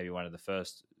it. Maybe one of the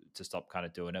first to stop kind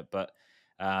of doing it, but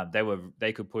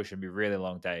they could push and be really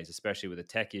long days, especially with a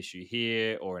tech issue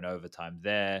here or an overtime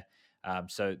there.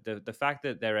 So the fact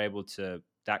that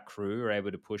that crew are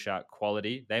able to push out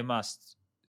quality, they must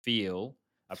feel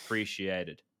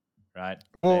appreciated, right?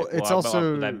 Well, it's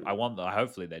also, I want them.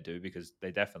 Hopefully they do, because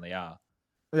they definitely are.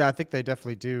 yeah, I think they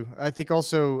definitely do. I think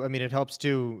also, I mean, it helps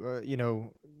too.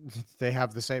 They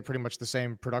have pretty much the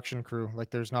same production crew.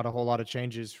 Like, there's not a whole lot of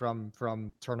changes from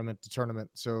tournament to tournament.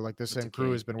 So, like, the That's a same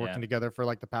crew has key. been Yeah. working together for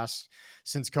like the past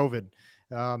since COVID.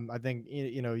 I think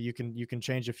you can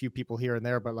change a few people here and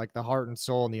there, but like the heart and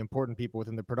soul and the important people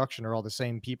within the production are all the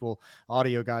same people.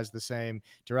 Audio guys the same,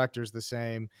 directors the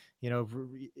same.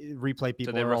 Replay So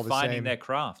people they're are all the refining same. their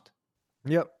craft.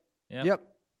 Yep, Yeah. yep,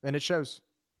 and it shows.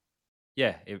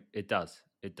 Yeah, it does.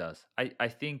 It does. I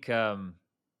think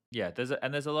yeah, there's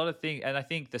a lot of things, and I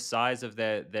think the size of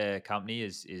their company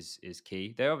is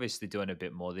key. They're obviously doing a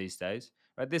bit more these days.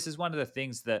 Right? This is one of the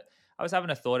things that I was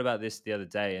having a thought about this the other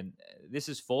day, and this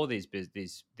is for these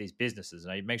businesses,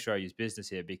 and I make sure I use business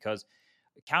here, because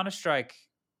Counter-Strike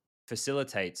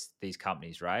facilitates these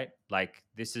companies, right? Like,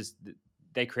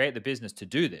 they create the business to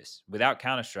do this. Without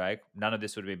Counter-Strike, none of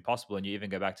this would have been possible. And you even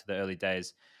go back to the early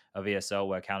days of ESL,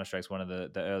 where Counter-Strike's one of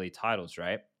the early titles,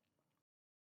 right?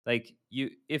 Like,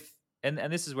 you if and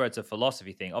this is where it's a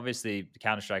philosophy thing. Obviously,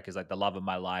 Counter-Strike is like the love of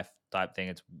my life type thing.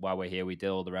 It's why we're here. We did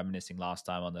all the reminiscing last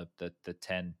time on the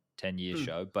 10 year Hmm.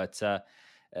 show. But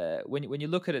when you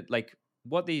look at it, like,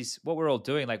 what we're all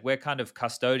doing, like, we're kind of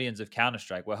custodians of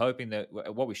Counter-Strike. We're hoping that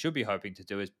what we should be hoping to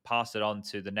do is pass it on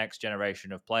to the next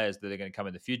generation of players that are going to come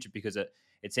in the future, because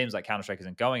it seems like Counter-Strike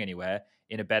isn't going anywhere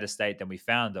in a better state than we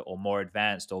found it, or more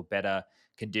advanced, or better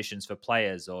conditions for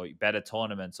players, or better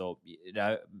tournaments, or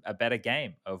a better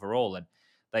game overall. And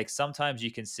like, sometimes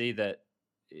you can see that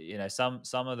some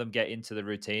of them get into the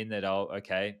routine that, oh,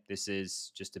 okay, this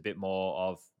is just a bit more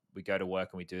of, we go to work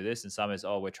and we do this. And some is,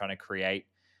 oh, we're trying to create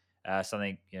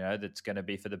something that's going to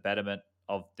be for the betterment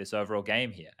of this overall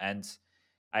game here. And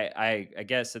I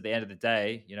guess at the end of the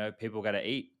day, people got to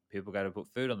eat, people got to put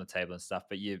food on the table and stuff.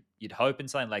 But you'd hope in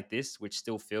something like this, which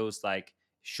still feels like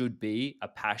should be a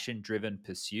passion driven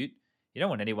pursuit, you don't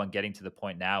want anyone getting to the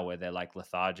point now where they're like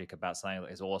lethargic about something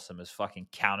as awesome as fucking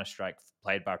Counter-Strike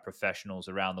played by professionals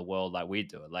around the world like we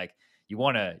do it. Like you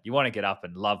want to get up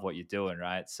and love what you're doing,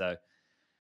 right? So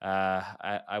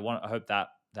I hope that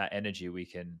energy we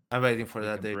can I'm waiting for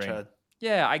that day, bring. Chad.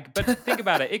 Yeah, but think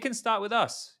about it. It can start with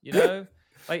us, you know?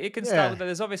 Like it can start with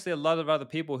there's obviously a lot of other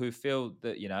people who feel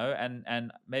that, you know,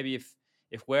 and maybe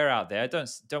if we're out there,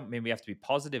 don't mean we have to be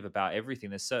positive about everything.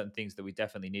 There's certain things that we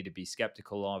definitely need to be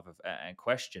skeptical of and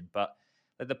question, but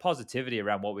the positivity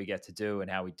around what we get to do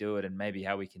and how we do it and maybe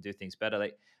how we can do things better.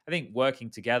 Like I think working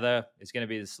together is going to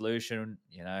be the solution.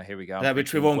 You know, here we go. Yeah,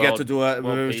 which we won't get to do.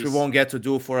 Which we won't get to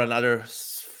do for another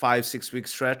 5-6 week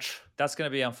stretch. That's going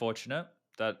to be unfortunate.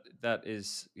 That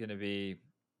is going to be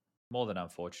more than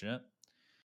unfortunate.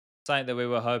 Something that we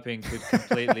were hoping could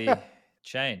completely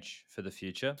change for the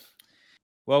future.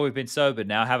 Well, we've been sober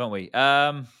now, haven't we?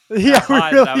 Yeah,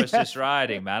 high that I was just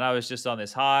riding, man. I was just on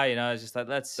this high, you know. I was just like,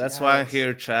 That's why I'm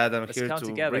here, Chad. I'm here to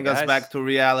together, bring guys. us back to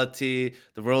reality.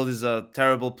 The world is a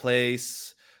terrible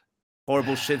place.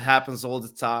 Horrible shit happens all the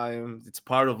time. It's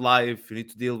part of life. You need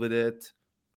to deal with it.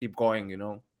 Keep going, you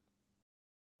know.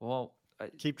 Well,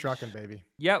 keep trucking, baby.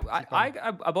 Yeah,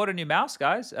 I bought a new mouse,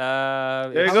 guys.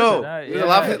 There you go.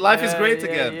 Life is great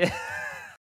again.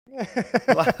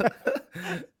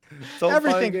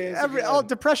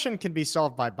 Depression can be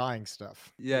solved by buying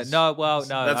stuff. Yeah, no.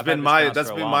 That's been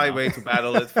my way to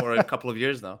battle it for a couple of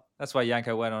years now. That's why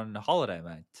Yanko went on holiday,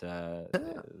 mate.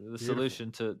 The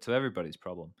solution to everybody's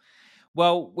problem.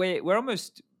 Well, we're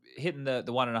almost hitting the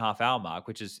 1.5 hour mark,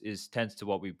 which is tends to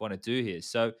what we want to do here.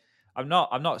 So I'm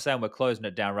not saying we're closing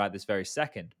it down right this very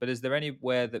second, but is there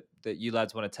anywhere that you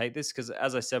lads want to take this? Because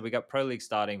as I said, we got Pro League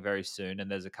starting very soon, and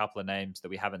there's a couple of names that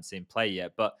we haven't seen play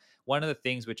yet. But one of the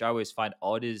things which I always find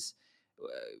odd is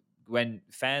when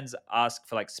fans ask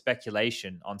for like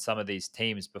speculation on some of these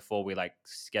teams before we like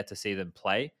get to see them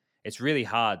play. It's really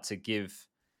hard to give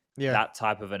that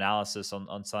type of analysis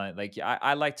on something. Like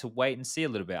I like to wait and see a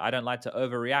little bit. I don't like to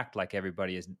overreact like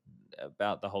everybody is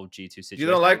about the whole G2 situation.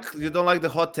 You don't like the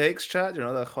hot takes, Chad? You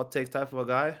know, the hot take type of a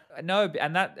guy? No,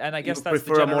 and I guess that's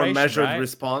prefer the a more measured right?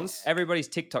 response. Everybody's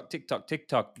TikTok,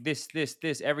 this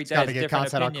every day. Gotta get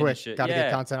content out quick. Gotta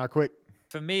get content out quick.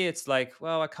 For me, it's like,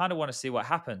 well, I kind of want to see what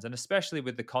happens. And especially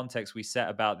with the context we set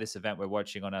about this event we're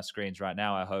watching on our screens right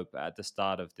now, I hope at the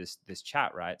start of this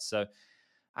chat, right? So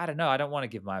I don't know. I don't want to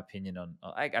give my opinion on.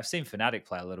 I've seen Fnatic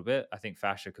play a little bit. I think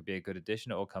Fasher could be a good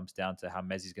addition. It all comes down to how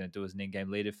Mezzi's going to do as an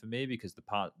in-game leader for me because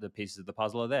the pieces of the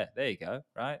puzzle are there. There you go,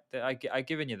 right? I've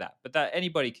given you that, but that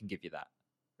anybody can give you that,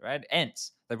 right?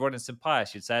 Ents, they brought in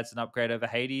Senpai. You'd say it's an upgrade over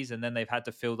Hades, and then they've had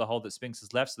to fill the hole that Spinks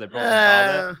has left, so they brought in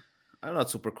Father. I'm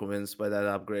not super convinced by that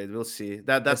upgrade. We'll see.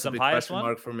 That's a big question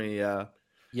mark for me.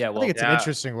 Yeah, well, I think it's an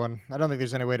interesting one. I don't think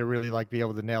there's any way to really like be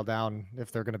able to nail down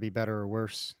if they're going to be better or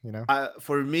worse. You know,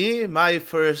 for me, my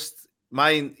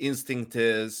instinct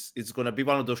is it's going to be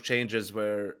one of those changes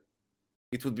where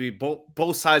it would be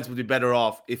both sides would be better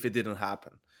off if it didn't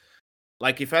happen.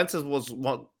 Like if Ansys was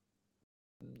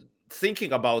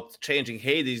thinking about changing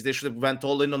Hades, they should have went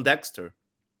all in on Dexter.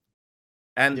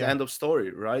 And end of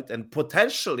story, right? And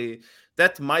potentially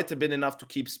that might have been enough to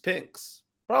keep Spinks.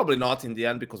 Probably not in the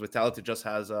end because Vitality just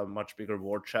has a much bigger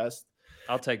war chest.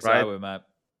 I'll take Zawu, Matt.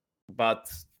 But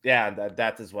yeah,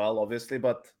 that as well, obviously.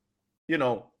 But you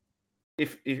know,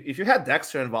 if you had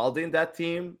Dexter and Valdi in that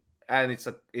team, and it's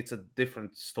a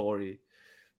different story,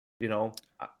 you know.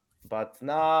 But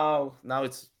now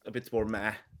it's a bit more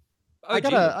meh. OG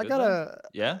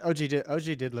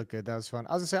did look good. That was fun.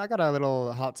 I was gonna say I got a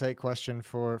little hot take question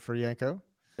for Yanko.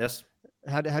 Yes.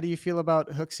 How do you feel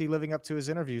about Hooksy living up to his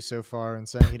interview so far and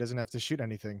saying he doesn't have to shoot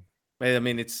anything? I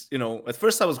mean, it's, you know, at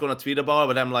first I was going to tweet about it,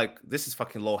 but I'm like, this is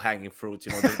fucking low hanging fruit.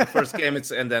 You know, the first game,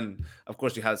 and then of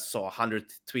course you saw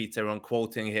 100 tweets, everyone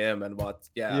quoting him and what.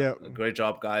 Yeah, great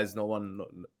job, guys. No one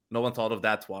thought of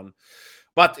that one.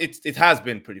 But it has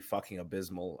been pretty fucking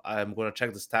abysmal. I'm going to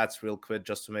check the stats real quick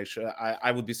just to make sure.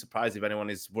 I would be surprised if anyone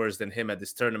is worse than him at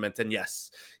this tournament. And yes,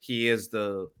 he is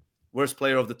the worst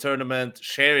player of the tournament,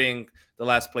 sharing the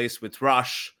last place with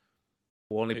Rush,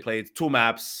 who only played 2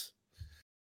 maps.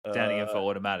 Standing in for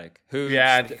automatic. Who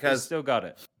has still got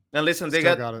it. And listen,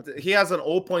 he has an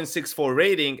 0.64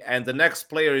 rating, and the next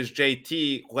player is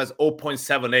JT, who has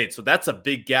 0.78. So that's a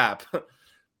big gap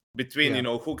between you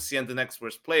know, Hooksy and the next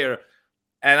worst player.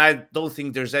 And I don't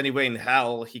think there's any way in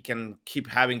hell he can keep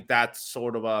having that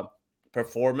sort of a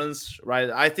performance, right?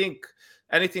 I think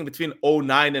anything between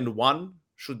 0.9 and 1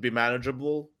 should be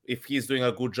manageable if he's doing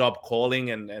a good job calling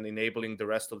and enabling the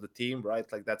rest of the team,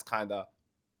 right? Like that's kind of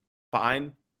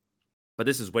fine. but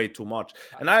this is way too much.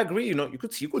 And I agree. You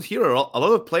could hear a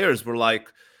lot of players were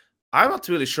like, I'm not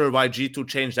really sure why G2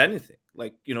 changed anything.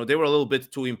 Like, they were a little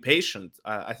bit too impatient.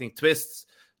 I think Twists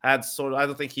had I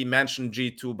don't think he mentioned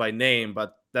G2 by name,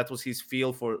 but that was his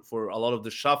feel for a lot of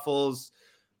the shuffles.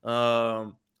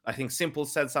 I think Simple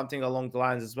said something along the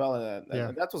lines as well.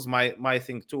 And that was my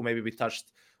thing too. Maybe we touched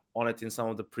on it in some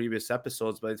of the previous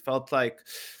episodes, but it felt like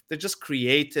they just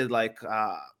created like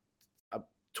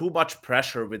too much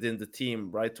pressure within the team,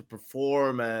 right, to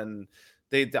perform. And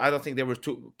I don't think they were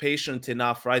too patient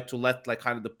enough, right, to let like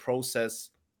kind of the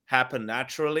process happen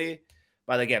naturally.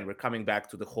 But again, we're coming back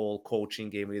to the whole coaching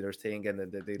game leader thing,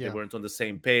 and they weren't on the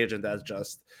same page, and that's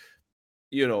just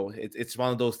it's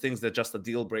one of those things that just a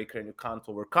deal breaker and you can't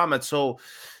overcome it. So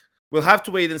we'll have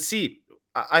to wait and see.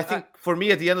 I think for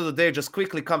me, at the end of the day, it just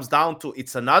quickly comes down to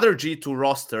it's another G2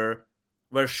 roster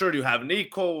where sure you have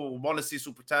Nico, want to see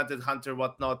super talented Hunter,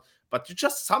 whatnot, but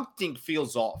something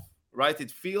feels off, right?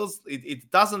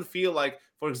 It doesn't feel like,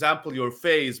 for example, your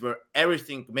phase where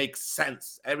everything makes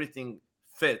sense, everything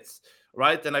fits,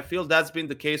 right? And I feel that's been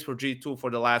the case for G2 for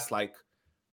the last like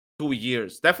 2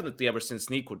 years, definitely ever since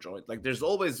Nico joined. Like there's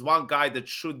always one guy that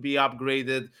should be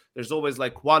upgraded. There's always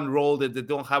like one role that they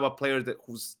don't have a player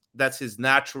that's his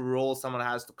natural role. Someone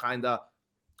has to kind of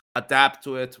adapt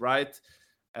to it, right?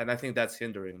 And I think that's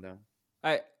hindering them.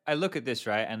 I look at this,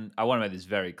 right, and I want to make this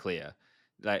very clear.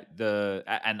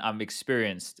 And I'm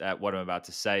experienced at what I'm about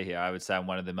to say here. I would say I'm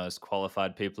one of the most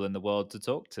qualified people in the world to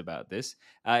talk to about this.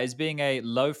 Is being a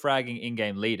low fragging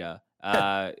in-game leader.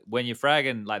 When you're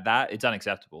fragging like that, it's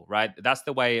unacceptable, right? That's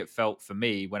the way it felt for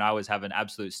me when I was having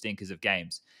absolute stinkers of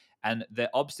games. And the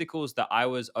obstacles that I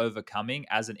was overcoming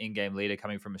as an in-game leader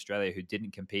coming from Australia who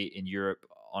didn't compete in Europe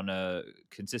on a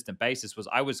consistent basis was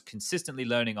I was consistently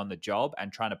learning on the job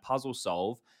and trying to puzzle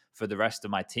solve for the rest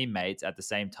of my teammates at the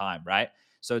same time, right?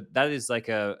 So that is like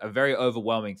a very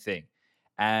overwhelming thing.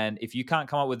 And if you can't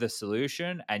come up with a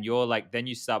solution and you're like, then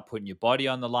you start putting your body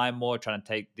on the line more, trying to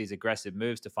take these aggressive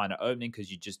moves to find an opening because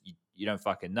you don't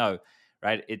fucking know,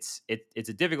 right? It's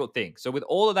a difficult thing. So with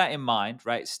all of that in mind,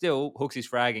 right, still Hooksy's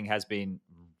fragging has been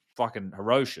fucking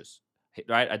ferocious,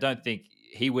 right? I don't think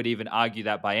he would even argue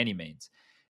that by any means.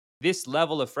 This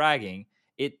level of fragging,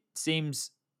 it seems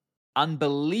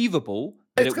unbelievable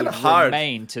that it's it would hard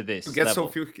remain to this to get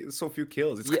level. so few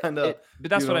kills. It's kind of, but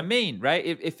that's what I mean, right?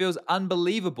 It feels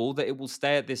unbelievable that it will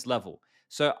stay at this level.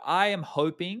 So I am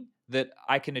hoping that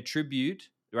I can attribute,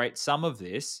 right, some of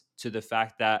this to the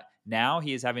fact that now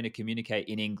he is having to communicate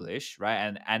in English,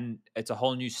 right? And it's a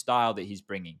whole new style that he's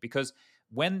bringing, because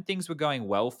when things were going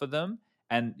well for them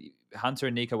and Hunter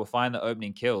and Nico were finding the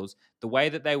opening kills, the way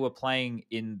that they were playing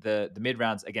in the mid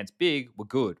rounds against Big were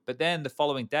good. But then the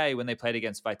following day when they played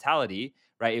against Vitality,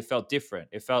 right, it felt different.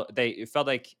 It felt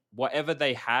like whatever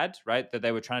they had, right, that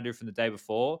they were trying to do from the day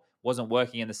before wasn't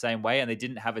working in the same way, and they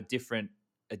didn't have a different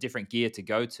gear to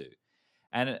go to.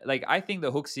 And like I think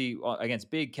the Hooksy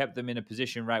against Big kept them in a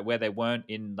position, right, where they weren't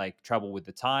in like trouble with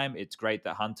the time. It's great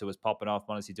that Hunter was popping off,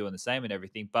 honestly doing the same and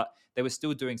everything, but they were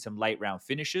still doing some late round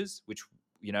finishes, which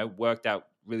worked out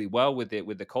really well with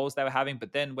the calls they were having.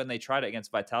 But then when they tried it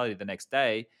against Vitality the next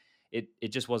day, it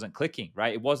just wasn't clicking,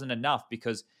 right? It wasn't enough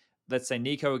because let's say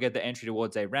Nico would get the entry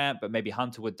towards a ramp, but maybe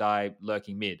Hunter would die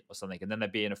lurking mid or something. And then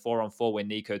they'd be in a 4-on-4 where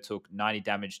Nico took 90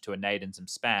 damage to a nade and some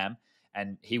spam,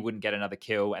 and he wouldn't get another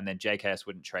kill, and then JKS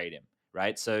wouldn't trade him,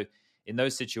 right? So in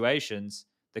those situations,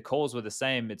 the calls were the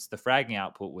same. It's the fragging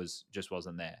output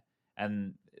wasn't there.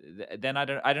 And then I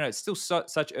don't know. It's still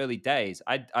such early days.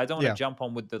 I don't want to jump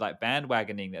on with the like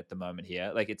bandwagoning at the moment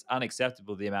here. Like it's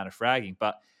unacceptable the amount of fragging,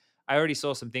 but I already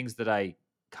saw some things that I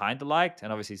kind of liked,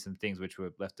 and obviously some things which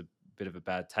were left a bit of a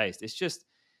bad taste. It's just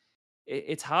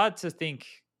it's hard to think,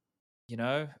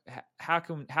 how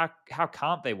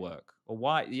can't they work, or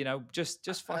why,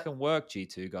 just fucking work,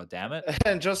 G2, god damn it.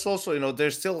 And just also,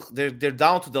 they're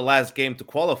down to the last game to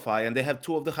qualify, and they have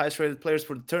two of the highest rated players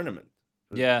for the tournament.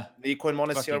 Yeah, Nico and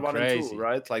Monesi are 1 and 2,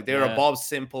 right? Like they're Yeah. above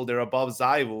Simple, they're above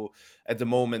Zaivu at the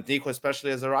moment. Nico,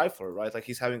 especially as a rifler, right? Like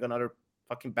he's having another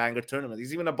fucking banger tournament.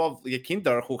 He's even above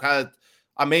Yakindar, who had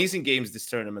amazing games this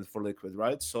tournament for Liquid,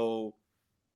 right? So,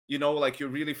 like you're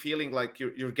really feeling like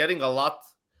you're getting a lot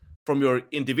from your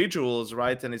individuals,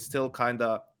 right? And it's still kind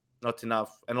of not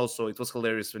enough. And also, it was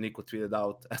hilarious when Nico tweeted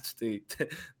out after they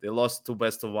lost 2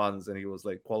 best of ones, and he was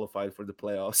like qualified for the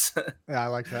playoffs. Yeah, I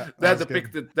like that. That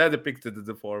depicted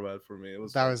the format for me. It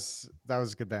was that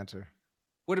was good banter.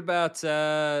 What about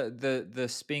the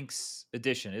Spinks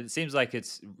edition? It seems like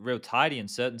it's real tidy in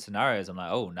certain scenarios. I'm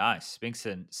like, oh, nice. Spinks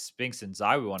and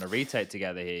Zaiwu want to rotate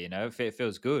together here. It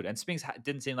feels good. And Spinks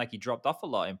didn't seem like he dropped off a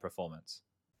lot in performance.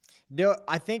 No,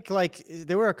 I think like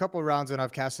there were a couple rounds when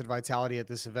I've casted Vitality at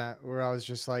this event where I was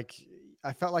just like,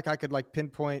 I felt like I could like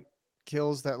pinpoint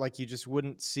kills that like you just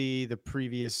wouldn't see the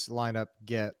previous lineup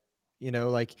get.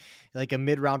 Like a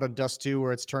mid round on Dust 2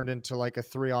 where it's turned into like a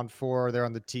 3-on-4 there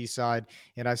on the T side.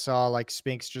 And I saw like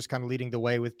Spinks just kind of leading the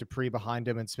way with Dupree behind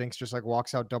him. And Spinks just like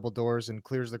walks out double doors and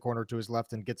clears the corner to his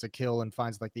left and gets a kill and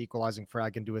finds like the equalizing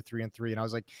frag into a 3-on-3. And I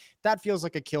was like, that feels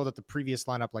like a kill that the previous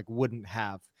lineup like wouldn't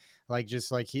have. Like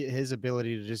just like his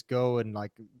ability to just go and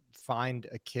like find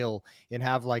a kill and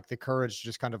have like the courage to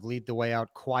just kind of lead the way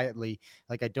out quietly.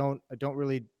 Like I don't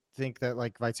really think that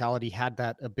like Vitality had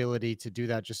that ability to do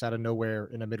that just out of nowhere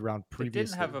in a mid round They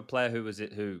didn't have previously. a player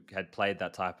who had played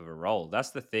that type of a role. That's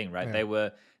the thing, right? Yeah. They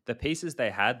were the pieces they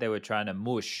had. They were trying to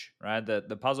mush, right?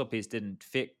 The puzzle piece didn't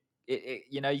fit.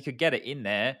 You could get it in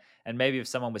there, and maybe if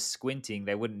someone was squinting,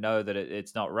 they wouldn't know that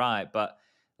it's not right. But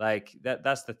like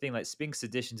that's the thing. Like Spink's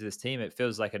addition to this team, it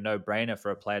feels like a no brainer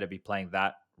for a player to be playing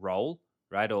that role,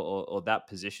 right, or that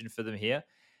position for them here.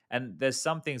 And there's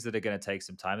some things that are going to take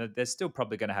some time. They're still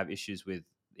probably going to have issues with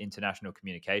international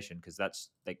communication because that's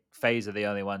like FaZe are the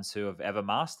only ones who have ever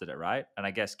mastered it, right? And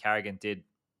I guess Carrigan did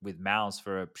with Mouse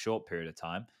for a short period of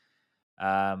time.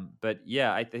 But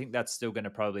yeah, I think that's still going to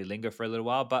probably linger for a little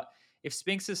while. But if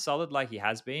Spinks is solid like he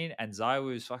has been, and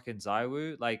Zywoo's fucking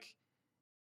Zywoo, like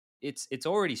it's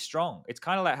already strong. It's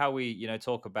kind of like how we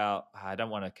talk about. I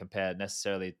don't want to compare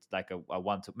necessarily like a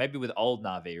one to maybe with old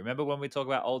Navi. Remember when we talk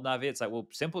about old Navi? It's like, well,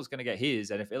 Simple's going to get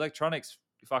his, and if Electronics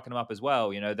fucking him up as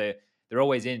well, they're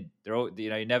always in. They're all,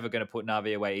 you're never going to put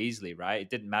Navi away easily, right?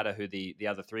 It didn't matter who the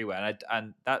other three were,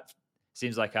 and that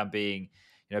seems like I'm being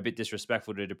a bit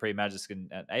disrespectful to Dupree, Magisk,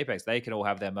 and Apex. They can all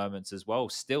have their moments as well,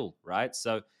 still, right?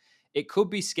 So it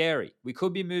could be scary. We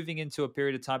could be moving into a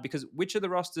period of time because which of the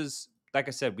rosters, like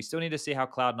I said, we still need to see how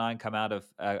Cloud9 come out of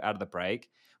the break.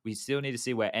 We still need to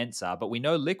see where Ents are, but we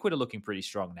know Liquid are looking pretty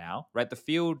strong now, right? The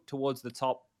field towards the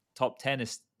top 10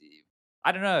 is,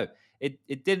 I don't know.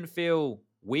 It didn't feel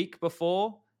weak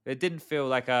before. It didn't feel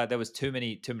like there was too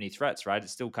many threats, right? It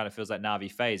still kind of feels like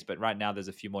Navi phase, but right now there's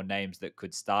a few more names that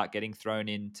could start getting thrown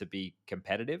in to be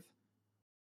competitive.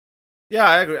 Yeah,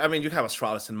 I agree. I mean, you have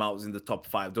Astralis and Mouse in the top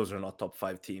five. Those are not top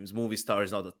five teams. Movie Star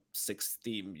is not a sixth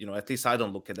team. At least I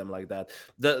don't look at them like that.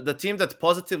 The team that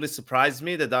positively surprised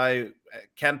me that I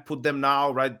can't put them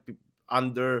now right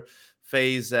under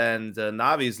FaZe and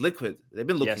Navi is Liquid. They've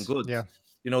been looking Yes. good. Yeah.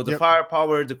 The Yep.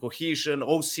 firepower, the cohesion.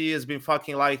 OC has been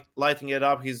fucking lighting it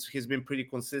up. He's been pretty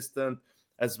consistent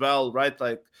as well, right?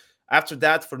 Like after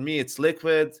that, for me, it's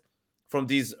Liquid from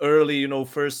these early,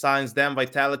 first signs, them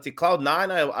Vitality.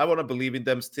 Cloud9, I want to believe in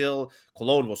them still.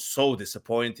 Cologne was so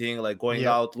disappointing, like going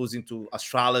Yep. out, losing to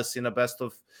Astralis in a best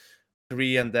of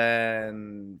 3, and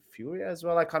then Fury as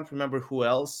well. I can't remember who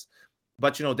else.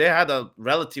 But, they had a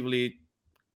relatively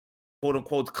quote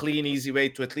unquote clean, easy way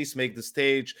to at least make the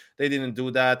stage. They didn't do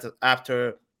that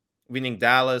after winning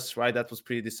Dallas, right? That was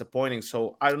pretty disappointing.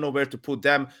 So I don't know where to put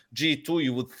them. G2,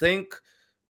 you would think,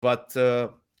 but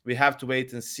we have to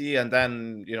wait and see. And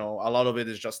then, a lot of it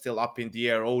is just still up in the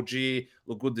air. OG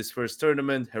look good this first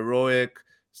tournament. Heroic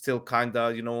still kind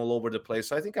of, all over the place.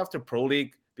 So I think after Pro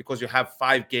League, because you have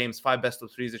 5 games, 5 best of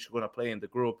 3s that you're going to play in the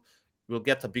group, we'll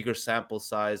get a bigger sample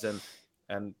size and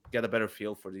get a better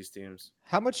feel for these teams.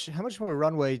 How much more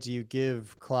runway do you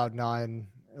give Cloud9?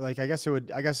 Like I guess it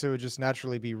would just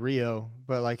naturally be Rio,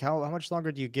 but like how much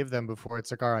longer do you give them before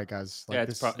it's like, all right, guys, Yeah, like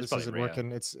it's this probably isn't Rio.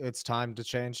 working. It's time to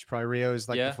change. Probably Rio is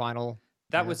like the Yeah. final.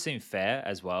 That Yeah. would seem fair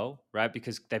as well, right?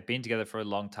 Because they've been together for a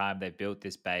long time. They've built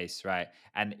this base, right?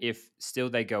 And if still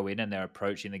they go in and they're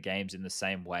approaching the games in the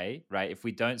same way, right? If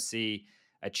we don't see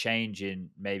a change in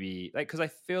maybe like, because I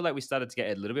feel like we started to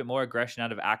get a little bit more aggression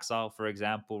out of Axile, for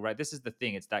example, right? This is the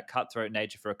thing. It's that cutthroat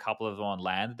nature for a couple of them on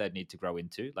land that they need to grow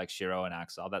into, like Shiro and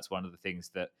Axile. That's one of the things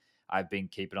that I've been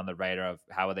keeping on the radar of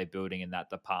how are they building in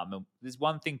that department. There's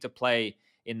one thing to play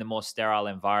in the more sterile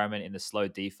environment, in the slow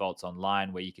defaults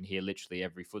online where you can hear literally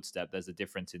every footstep. There's a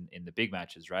difference in the big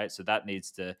matches, right? So that needs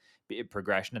to be a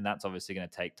progression, and that's obviously going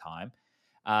to take time.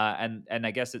 And I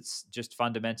guess it's just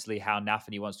fundamentally how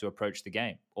Nafany wants to approach the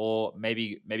game, or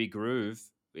maybe Groove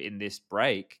in this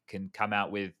break can come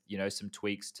out with some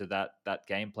tweaks to that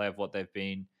gameplay of what they've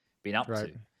been up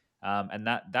Right. to, and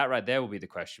that right there will be the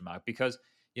question mark because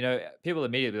people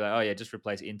immediately be like, oh yeah, just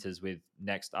replace Inters with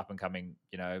next up and coming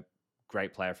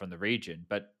great player from the region,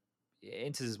 but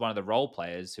Inters is one of the role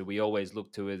players who we always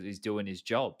look to as he's doing his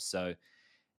job. So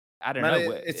I don't Man,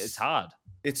 know. It's hard.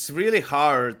 It's really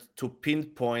hard to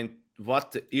pinpoint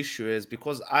what the issue is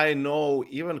because I know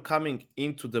even coming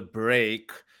into the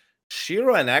break,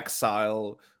 Shiro and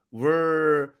Exile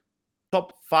were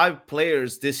top 5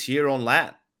 players this year on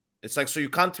LAN. It's like, so you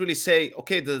can't really say,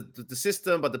 okay, the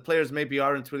system, but the players maybe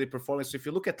aren't really performing. So if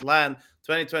you look at LAN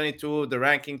 2022, the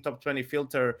ranking top 20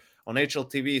 filter on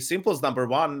HLTV, Simple's number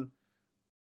 1.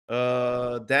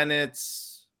 Then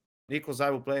it's Nico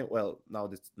Zaibu playing. Well, now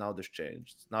this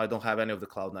changed. Now I don't have any of the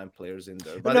Cloud9 players in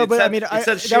there. But No, it but I said, mean, it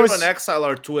said that Shiro was and Exile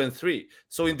are 2 and 3.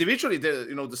 So individually,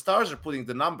 the stars are putting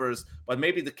the numbers, but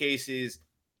maybe the case is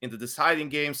in the deciding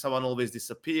game, someone always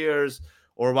disappears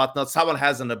or whatnot. Someone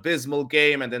has an abysmal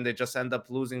game and then they just end up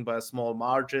losing by a small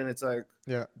margin. It's like,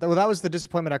 yeah. Well, that was the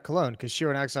disappointment at Cologne because Shiro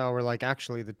and Exile were like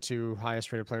actually the 2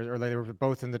 highest rated players, or they were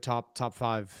both in the top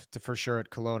 5 for sure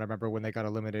at Cologne. I remember when they got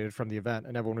eliminated from the event,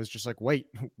 and everyone was just like, "Wait,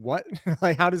 what?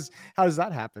 Like, how does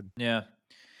that happen?" Yeah.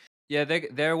 Yeah,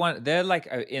 they're like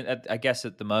I guess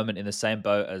at the moment in the same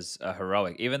boat as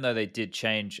Heroic. Even though they did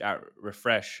change at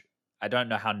refresh, I don't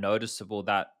know how noticeable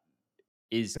that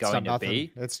is It's done going to nothing.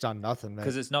 be, It's done nothing,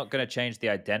 because mate. it's not going to change the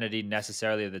identity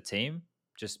necessarily of the team.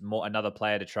 Just more another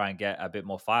player to try and get a bit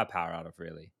more firepower out of.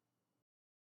 Really,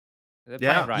 they're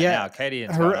playing yeah. right Yeah, now.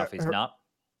 Cadian's going off his nut.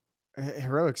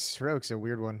 Heroic's a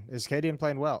weird one. Is Cadian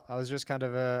playing well? I was just kind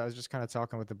of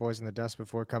talking with the boys in the desk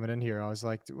before coming in here. I was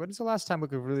like, when's the last time we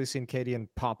could really seen Cadian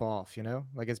pop off? You know,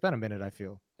 like it's been a minute. I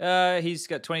feel. He's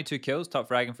got 22 kills, top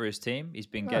fragging for his team. He's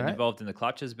been All getting right, involved in the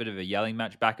clutches, a bit of a yelling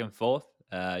match back and forth.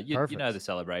 You know the perfect.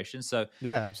 celebration. So, Yeah,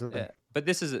 absolutely. but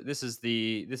this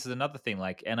is another thing.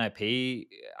 Like NIP,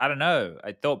 I don't know.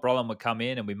 I thought Brolin would come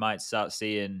in and we might start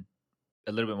seeing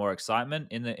a little bit more excitement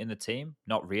in the team.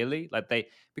 Not really. Like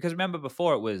because remember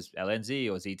before it was LNZ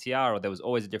or ZTR or there was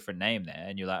always a different name there,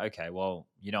 and you're like, okay, well,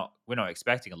 we're not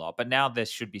expecting a lot, but now there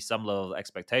should be some level of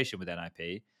expectation with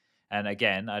NIP. And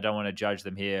again, I don't want to judge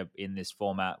them here in this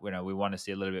format. We want to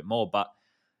see a little bit more, but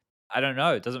I don't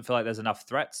know. It doesn't feel like there's enough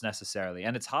threats necessarily.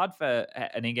 And it's hard for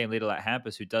an in-game leader like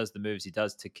Hampus, who does the moves he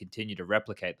does, to continue to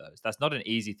replicate those. That's not an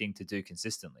easy thing to do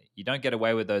consistently. You don't get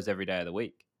away with those every day of the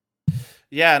week.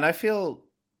 Yeah, and I feel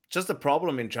just the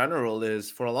problem in general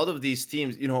is for a lot of these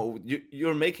teams,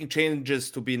 you're making changes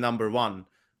to be number 1,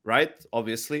 right?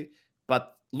 Obviously.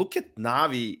 But look at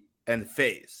Navi and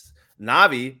FaZe.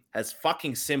 Navi has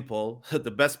fucking Simple,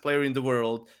 the best player in the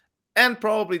world, and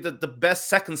probably the best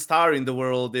second star in the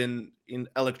world in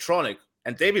electronic.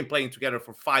 And they've been playing together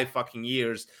for 5 fucking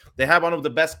years. They have one of the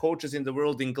best coaches in the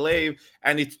world in Glaive,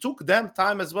 and it took them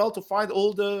time as well to find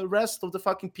all the rest of the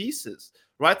fucking pieces,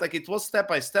 right? Like it was step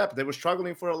by step. They were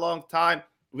struggling for a long time,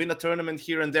 win a tournament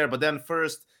here and there, but then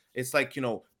first it's like,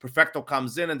 Perfecto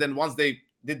comes in, and then once they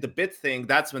did the bid thing,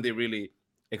 that's when they really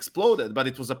exploded. But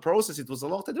it was a process. It was a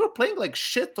long time. They were playing like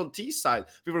shit on T side.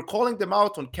 We were calling them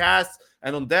out on casts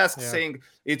and on desks, saying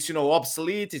it's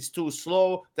obsolete, it's too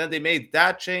slow. Then they made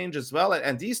that change as well.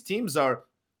 And these teams are,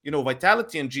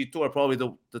 Vitality and G2 are probably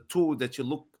the two that you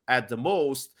look at the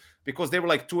most, because they were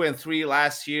like 2 and 3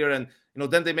 last year, and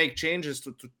then they make changes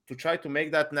to try to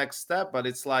make that next step. But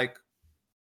it's like,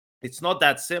 it's not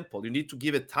that simple. You need to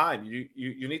give it time.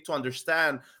 You need to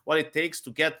understand what it takes to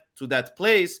get to that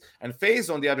place. And FaZe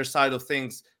on the other side of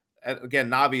things, again,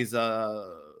 Navi is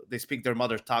they speak their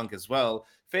mother tongue as well.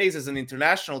 FaZe is an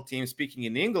international team speaking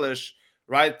in English,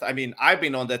 right? I mean, I've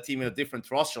been on that team in a different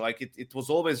roster. Like it was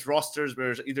always rosters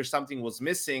where either something was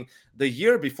missing. The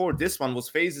year before this one was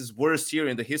FaZe's worst year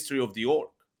in the history of the org.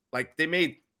 Like they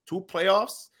made 2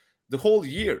 playoffs the whole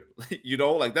year,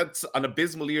 like that's an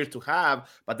abysmal year to have.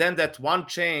 But then that one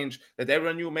change that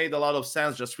everyone knew made a lot of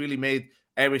sense just really made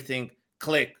everything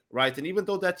click, right? And even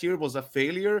though that year was a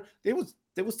failure, they would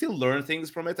still learn things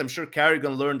from it. I'm sure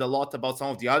Carrigan learned a lot about some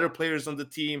of the other players on the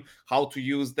team, how to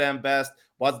use them best,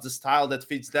 what's the style that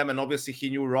fits them. And obviously he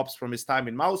knew Robs from his time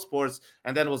in Mouse Sports,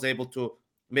 and then was able to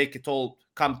make it all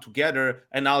come together.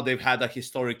 And now they've had a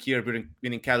historic year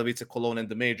winning Katowice, Cologne, and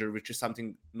the major, which is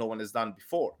something no one has done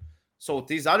before. So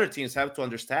these other teams have to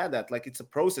understand that, like, it's a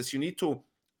process. You need to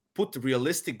put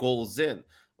realistic goals in.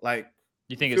 Like,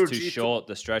 you think it's too short,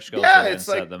 the stretch goals yeah, that it's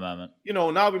like, at the moment.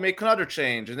 Now we make another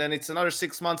change, and then it's another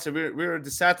 6 months, and we're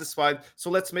dissatisfied. So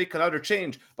let's make another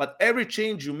change. But every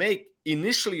change you make,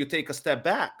 initially you take a step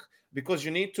back, because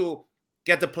you need to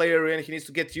get the player in. He needs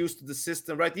to get used to the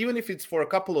system, right? Even if it's for a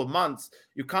couple of months,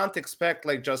 you can't expect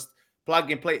like just plug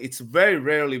and play. It's very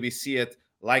rarely we see it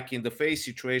like in the FaZe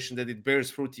situation that it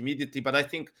bears fruit immediately. But I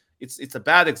think it's a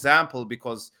bad example,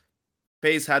 because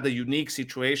FaZe had a unique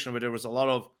situation where there was a lot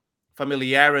of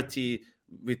familiarity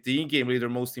with the in-game leader,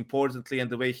 most importantly, and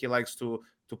the way he likes to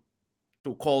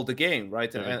call the game,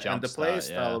 right? And the play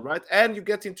style, right? And you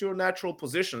get into your natural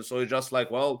position. So you're just like,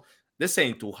 well, this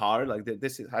ain't too hard. Like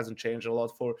this hasn't changed a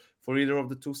lot for either of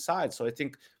the two sides. So I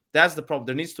think that's the problem.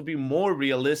 There needs to be more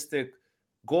realistic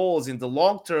goals in the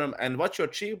long term. And what you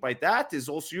achieve by that is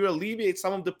also you alleviate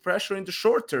some of the pressure in the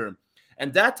short term.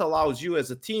 And that allows you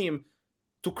as a team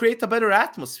to create a better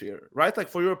atmosphere, right? Like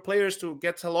for your players to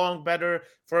get along better,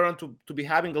 for everyone to be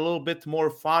having a little bit more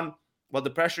fun while the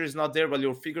pressure is not there, while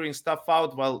you're figuring stuff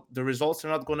out, while the results are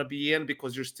not going to be in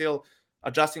because you're still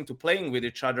adjusting to playing with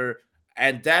each other.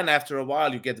 And then after a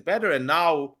while, you get better. And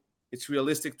now it's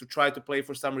realistic to try to play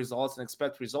for some results and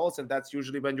expect results. And that's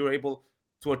usually when you're able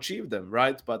to achieve them,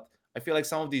 right? But I feel like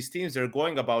some of these teams, they're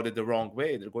going about it the wrong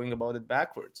way. They're going about it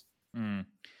backwards. Mm.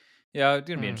 Yeah, it's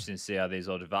gonna be Mm. interesting to see how these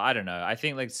all develop. I don't know. I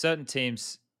think like certain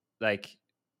teams, like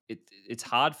it's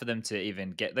hard for them to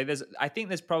even get like. I think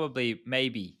there's probably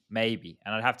maybe,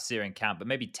 and I'd have to sit here and count, but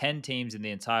maybe 10 teams in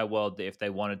the entire world that if they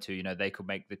wanted to, they could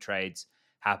make the trades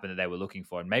happen that they were looking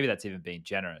for, and maybe that's even being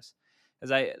generous.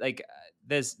 As I like,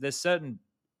 there's certain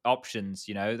options.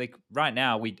 Like right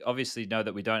now, we obviously know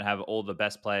that we don't have all the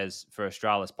best players for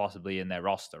Australis possibly in their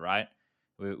roster, right?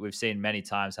 We've seen many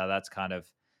times how that's kind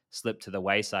of slip to the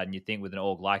wayside. And you think with an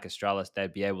org like Australis,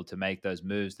 they'd be able to make those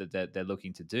moves that they're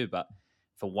looking to do. But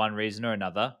for one reason or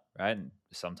another, right? And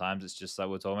sometimes it's just like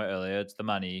we were talking about earlier, it's the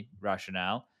money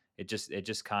rationale. It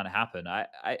just can't happen. I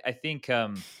think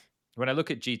when I look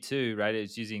at G2, right,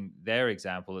 it's using their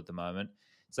example at the moment.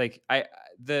 It's like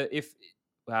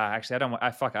actually I don't want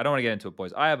to get into it,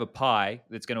 boys. I have a pie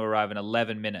that's going to arrive in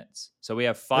 11 minutes. So we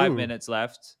have 5 Ooh. minutes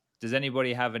left. Does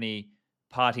anybody have any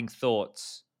parting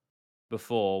thoughts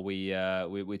before we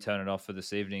turn it off for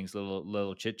this evening's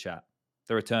little chit chat?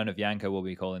 The return of Yanko, we'll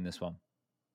be calling this one.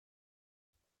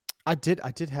 I did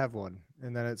have one,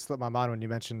 and then it slipped my mind when you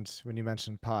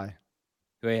mentioned pie.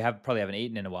 We probably haven't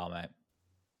eaten in a while, mate.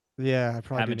 Yeah, I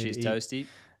probably Ham do and need cheese to eat.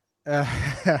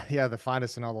 toasty. Yeah, the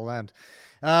finest in all the land.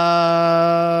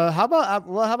 How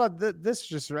about this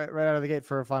just right out of the gate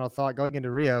for a final thought going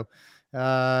into Rio?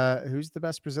 Who's the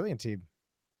best Brazilian team?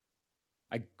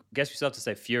 I guess we still have to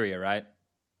say Furia, right?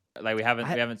 Like we have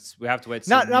to wait to see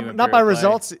Not new not, not Imperial by play.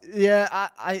 results. Yeah,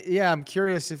 I'm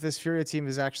curious if this Furia team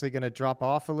is actually going to drop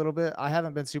off a little bit. I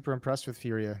haven't been super impressed with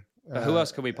Furia. But who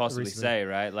else could we possibly recently. say,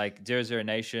 right? Like 0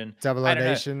 Nation. Double I O don't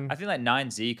know. Nation. I think like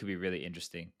 9Z could be really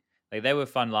interesting. Like they were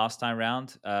fun last time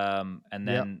round. And Yep.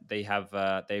 then they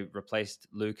replaced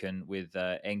Lucan with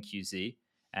NQZ,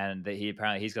 and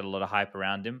he's got a lot of hype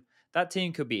around him. That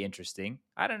team could be interesting.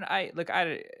 I don't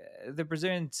know. The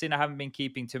Brazilian scene I haven't been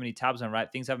keeping too many tabs on,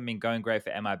 right? Things haven't been going great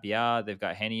for MIBR. They've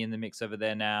got Henny in the mix over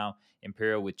there now.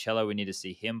 Imperial with Cello, we need to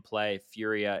see him play.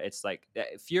 Furia, it's like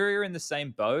Furia in the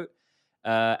same boat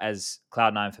as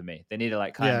Cloud9 for me. They need to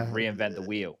like kind of reinvent the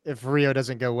wheel. If Rio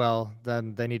doesn't go well,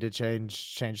 then they need to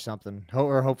change something.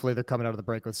 Or hopefully they're coming out of the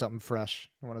break with something fresh.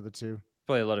 One of the two.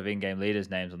 Probably a lot of in-game leaders'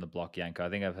 names on the block, Yanko. I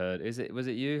think I've heard. Was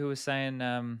it you who was saying?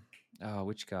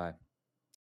 Which guy?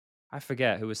 I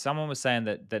forget. Someone was saying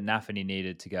that Nafany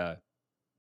needed to go.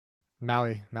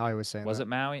 Maui was saying. Was that. it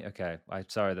Maui? Okay, I'm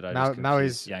sorry that I just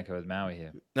confused Yanko with Maui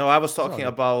here. No, I was talking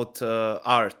about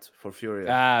Art for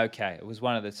Furia. Okay, it was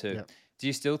one of the two. Yep. Do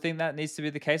you still think that needs to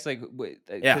be the case? Like,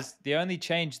 because Yeah. the only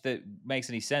change that makes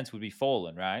any sense would be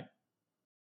Fallen, right?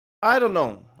 I don't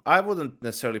know. I wouldn't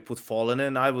necessarily put Fallen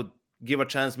in. I would give a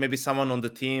chance. Maybe someone on the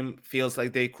team feels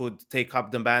like they could take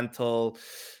up the mantle.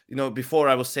 Before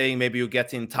I was saying maybe you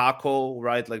get in Taco,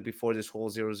 right? Like before this whole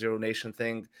 0 Nation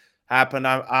thing happened.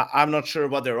 I'm not sure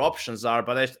what their options are,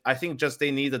 but I think just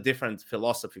they need a different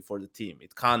philosophy for the team.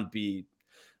 It can't be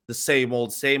the same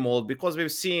old, because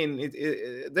we've seen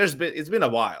it's been a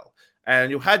while. And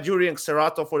you had Yuri and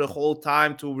Xerato for the whole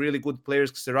time, two really good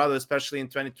players. Xerato, especially in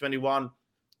 2021,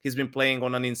 he's been playing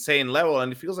on an insane level,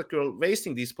 and it feels like you're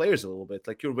wasting these players a little bit.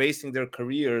 Like you're wasting their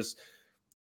careers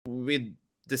with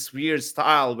this weird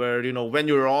style where, when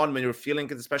you're feeling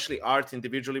it, especially Art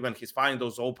individually, when he's finding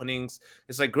those openings,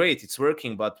 it's like, great, it's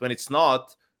working. But when it's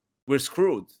not, we're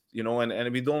screwed,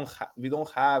 and we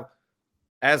don't have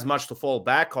as much to fall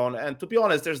back on. And to be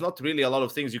honest, there's not really a lot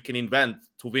of things you can invent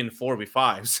to win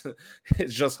 4v5s.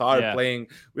 It's just hard playing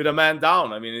with a man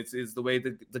down. I mean, it's the way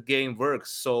the game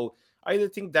works. So I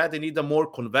think that they need a more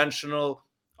conventional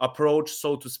approach,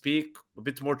 so to speak, a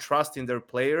bit more trust in their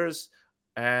players.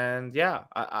 And yeah,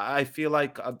 I feel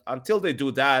like until they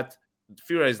do that,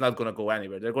 Furia is not going to go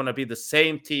anywhere. They're going to be the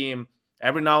same team.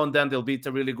 Every now and then they'll beat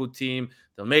a really good team.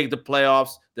 They'll make the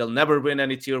playoffs. They'll never win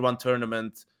any tier 1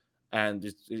 tournament. And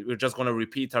we're just going to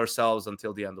repeat ourselves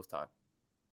until the end of time.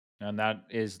 And that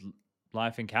is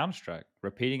life in Counter-Strike.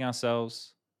 Repeating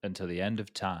ourselves until the end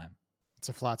of time. It's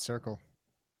a flat circle.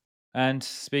 And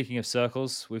speaking of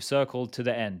circles, we've circled to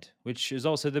the end, which is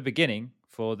also the beginning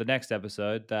for the next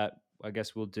episode that I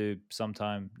guess we'll do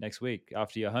sometime next week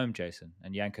after you're home, Jason.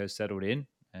 And Yanko's settled in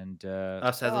And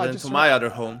I settled into just my other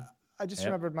home. I just Yep.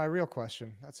 remembered my real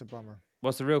question. That's a bummer.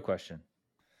 what's the real question?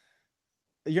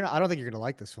 I don't think you're gonna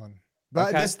like this one.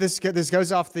 But Okay. this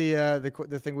goes off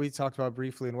the thing we talked about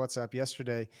briefly in WhatsApp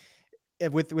yesterday.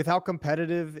 With how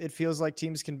competitive it feels like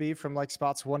teams can be from like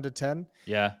spots 1 to 10.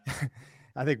 Yeah.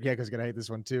 I think Gecko's gonna hate this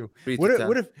one too. 3 What to if, 10.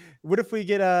 what if we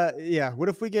get what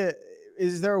if we get?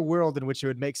 Is there a world in which it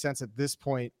would make sense at this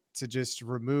point to just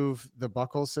remove the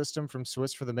buckle system from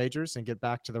Swiss for the majors and get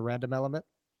back to the random element?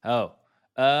 Oh,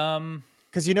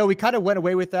 Because we kind of went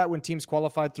away with that when teams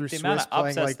qualified through the Swiss amount of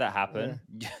playing upsets like that happen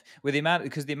with the amount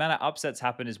of upsets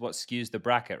happen is what skews the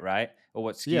bracket, right? Or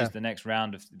what skews Yeah. the next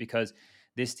round because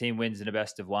this team wins in a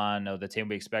best of one, or the team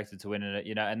we expected to win in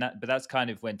it, but that's kind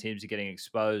of when teams are getting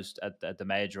exposed at the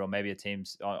major, or maybe a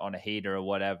team's on a heater or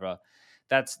whatever.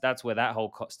 That's where that whole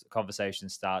conversation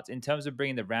starts. In terms of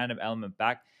bringing the random element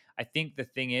back, I think the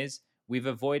thing is we've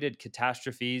avoided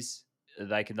catastrophes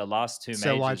like in the last two So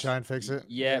majors. why try and fix it?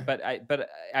 Yeah, but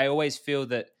I always feel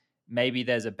that maybe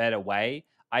there's a better way.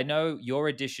 I know your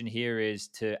addition here is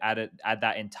to add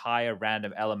that entire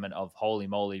random element of holy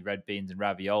moly, red beans and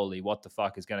ravioli. What the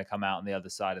fuck is going to come out on the other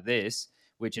side of this?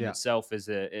 Which in Yeah. itself is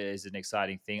an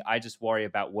exciting thing. I just worry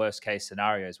about worst case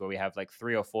scenarios where we have like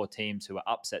 3 or 4 teams who are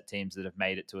upset teams that have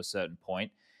made it to a certain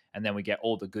point, and then we get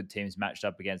all the good teams matched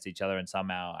up against each other, and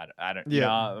somehow I don't,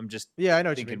 Yeah. I'm just Yeah, I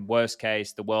know what you thinking mean. worst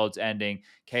case, the world's ending.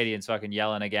 Cadian's fucking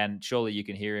yelling again. Surely you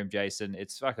can hear him, Jason.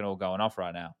 It's fucking all going off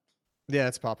right now. Yeah,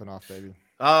 it's popping off, baby.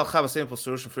 I'll have a simple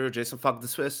solution for you, Jason. Fuck the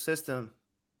Swiss system.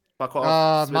 Fuck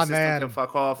off. Swiss My system can man.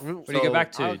 fuck off. What What do you go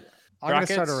back to? I'm gonna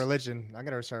start a Brackets? religion. I'm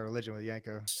gonna start a religion with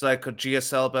Yanko. It's like a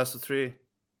GSL best of 3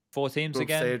 4 teams group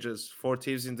again? stages. 4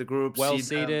 teams in the group. Well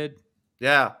seed them. seeded.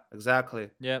 Yeah, exactly.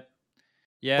 Yep.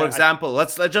 Yeah. For example,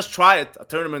 let's just try it. A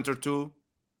tournament or 2.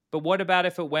 But what about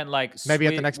if it went like Maybe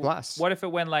at the next blast. What if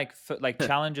it went like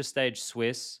challenger stage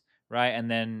Swiss, right? And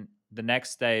then the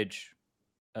next stage,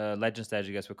 legend stage,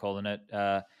 I guess we're calling it.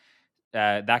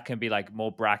 That can be like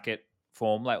more bracket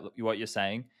form, like what you're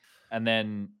saying, and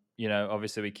then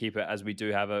obviously we keep it as we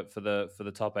do have it for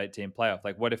the top 8 team playoff.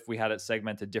 Like, what if we had it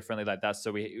segmented differently like that?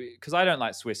 So because I don't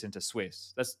like Swiss into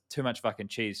Swiss. That's too much fucking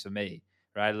cheese for me,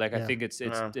 right? Like, I think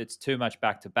it's too much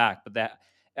back to back. But that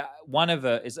one of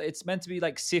it's meant to be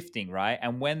like sifting, right?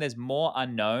 And when there's more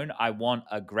unknown, I want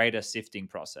a greater sifting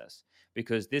process,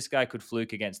 because this guy could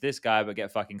fluke against this guy but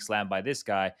get fucking slammed by this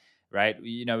guy, right?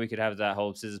 We could have that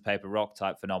whole scissors paper rock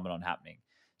type phenomenon happening.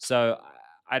 So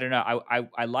I don't know.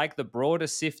 I like the broader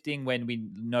sifting when we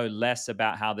know less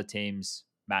about how the teams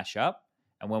mash up,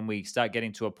 and when we start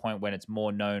getting to a point when it's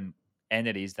more known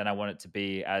entities, then I want it to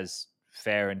be as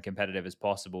fair and competitive as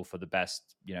possible for the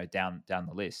best, down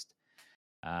the list.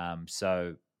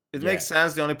 So it makes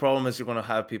sense. The only problem is you're gonna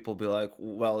have people be like,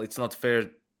 well, it's not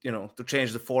fair, to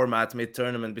change the format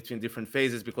mid-tournament between different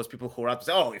phases, because people who are up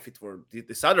say, oh, if it were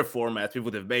this other format, we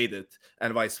would have made it,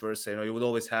 and vice versa. You would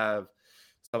always have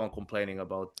someone complaining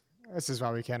about. This is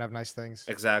why we can't have nice things.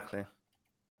 Exactly.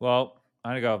 Well, I'm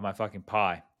gonna go with my fucking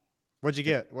pie. What'd you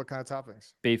get? What kind of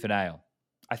toppings? Beef and ale.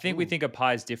 I think we think of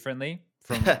pies differently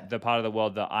from the part of the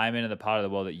world that I'm in and the part of the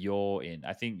world that you're in.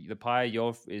 I think the pie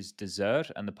is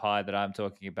dessert, and the pie that I'm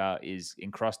talking about is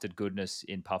encrusted goodness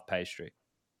in puff pastry.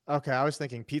 Okay, I was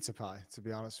thinking pizza pie, to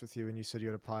be honest with you, and you said you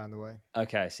had a pie on the way.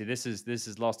 Okay, see, this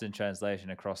is lost in translation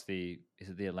across is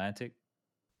it the Atlantic?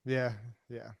 Yeah.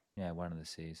 Yeah, one of the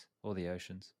seas, or the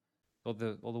oceans, or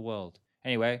the world.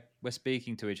 Anyway, we're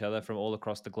speaking to each other from all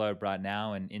across the globe right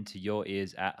now and into your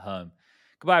ears at home.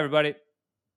 Goodbye, everybody.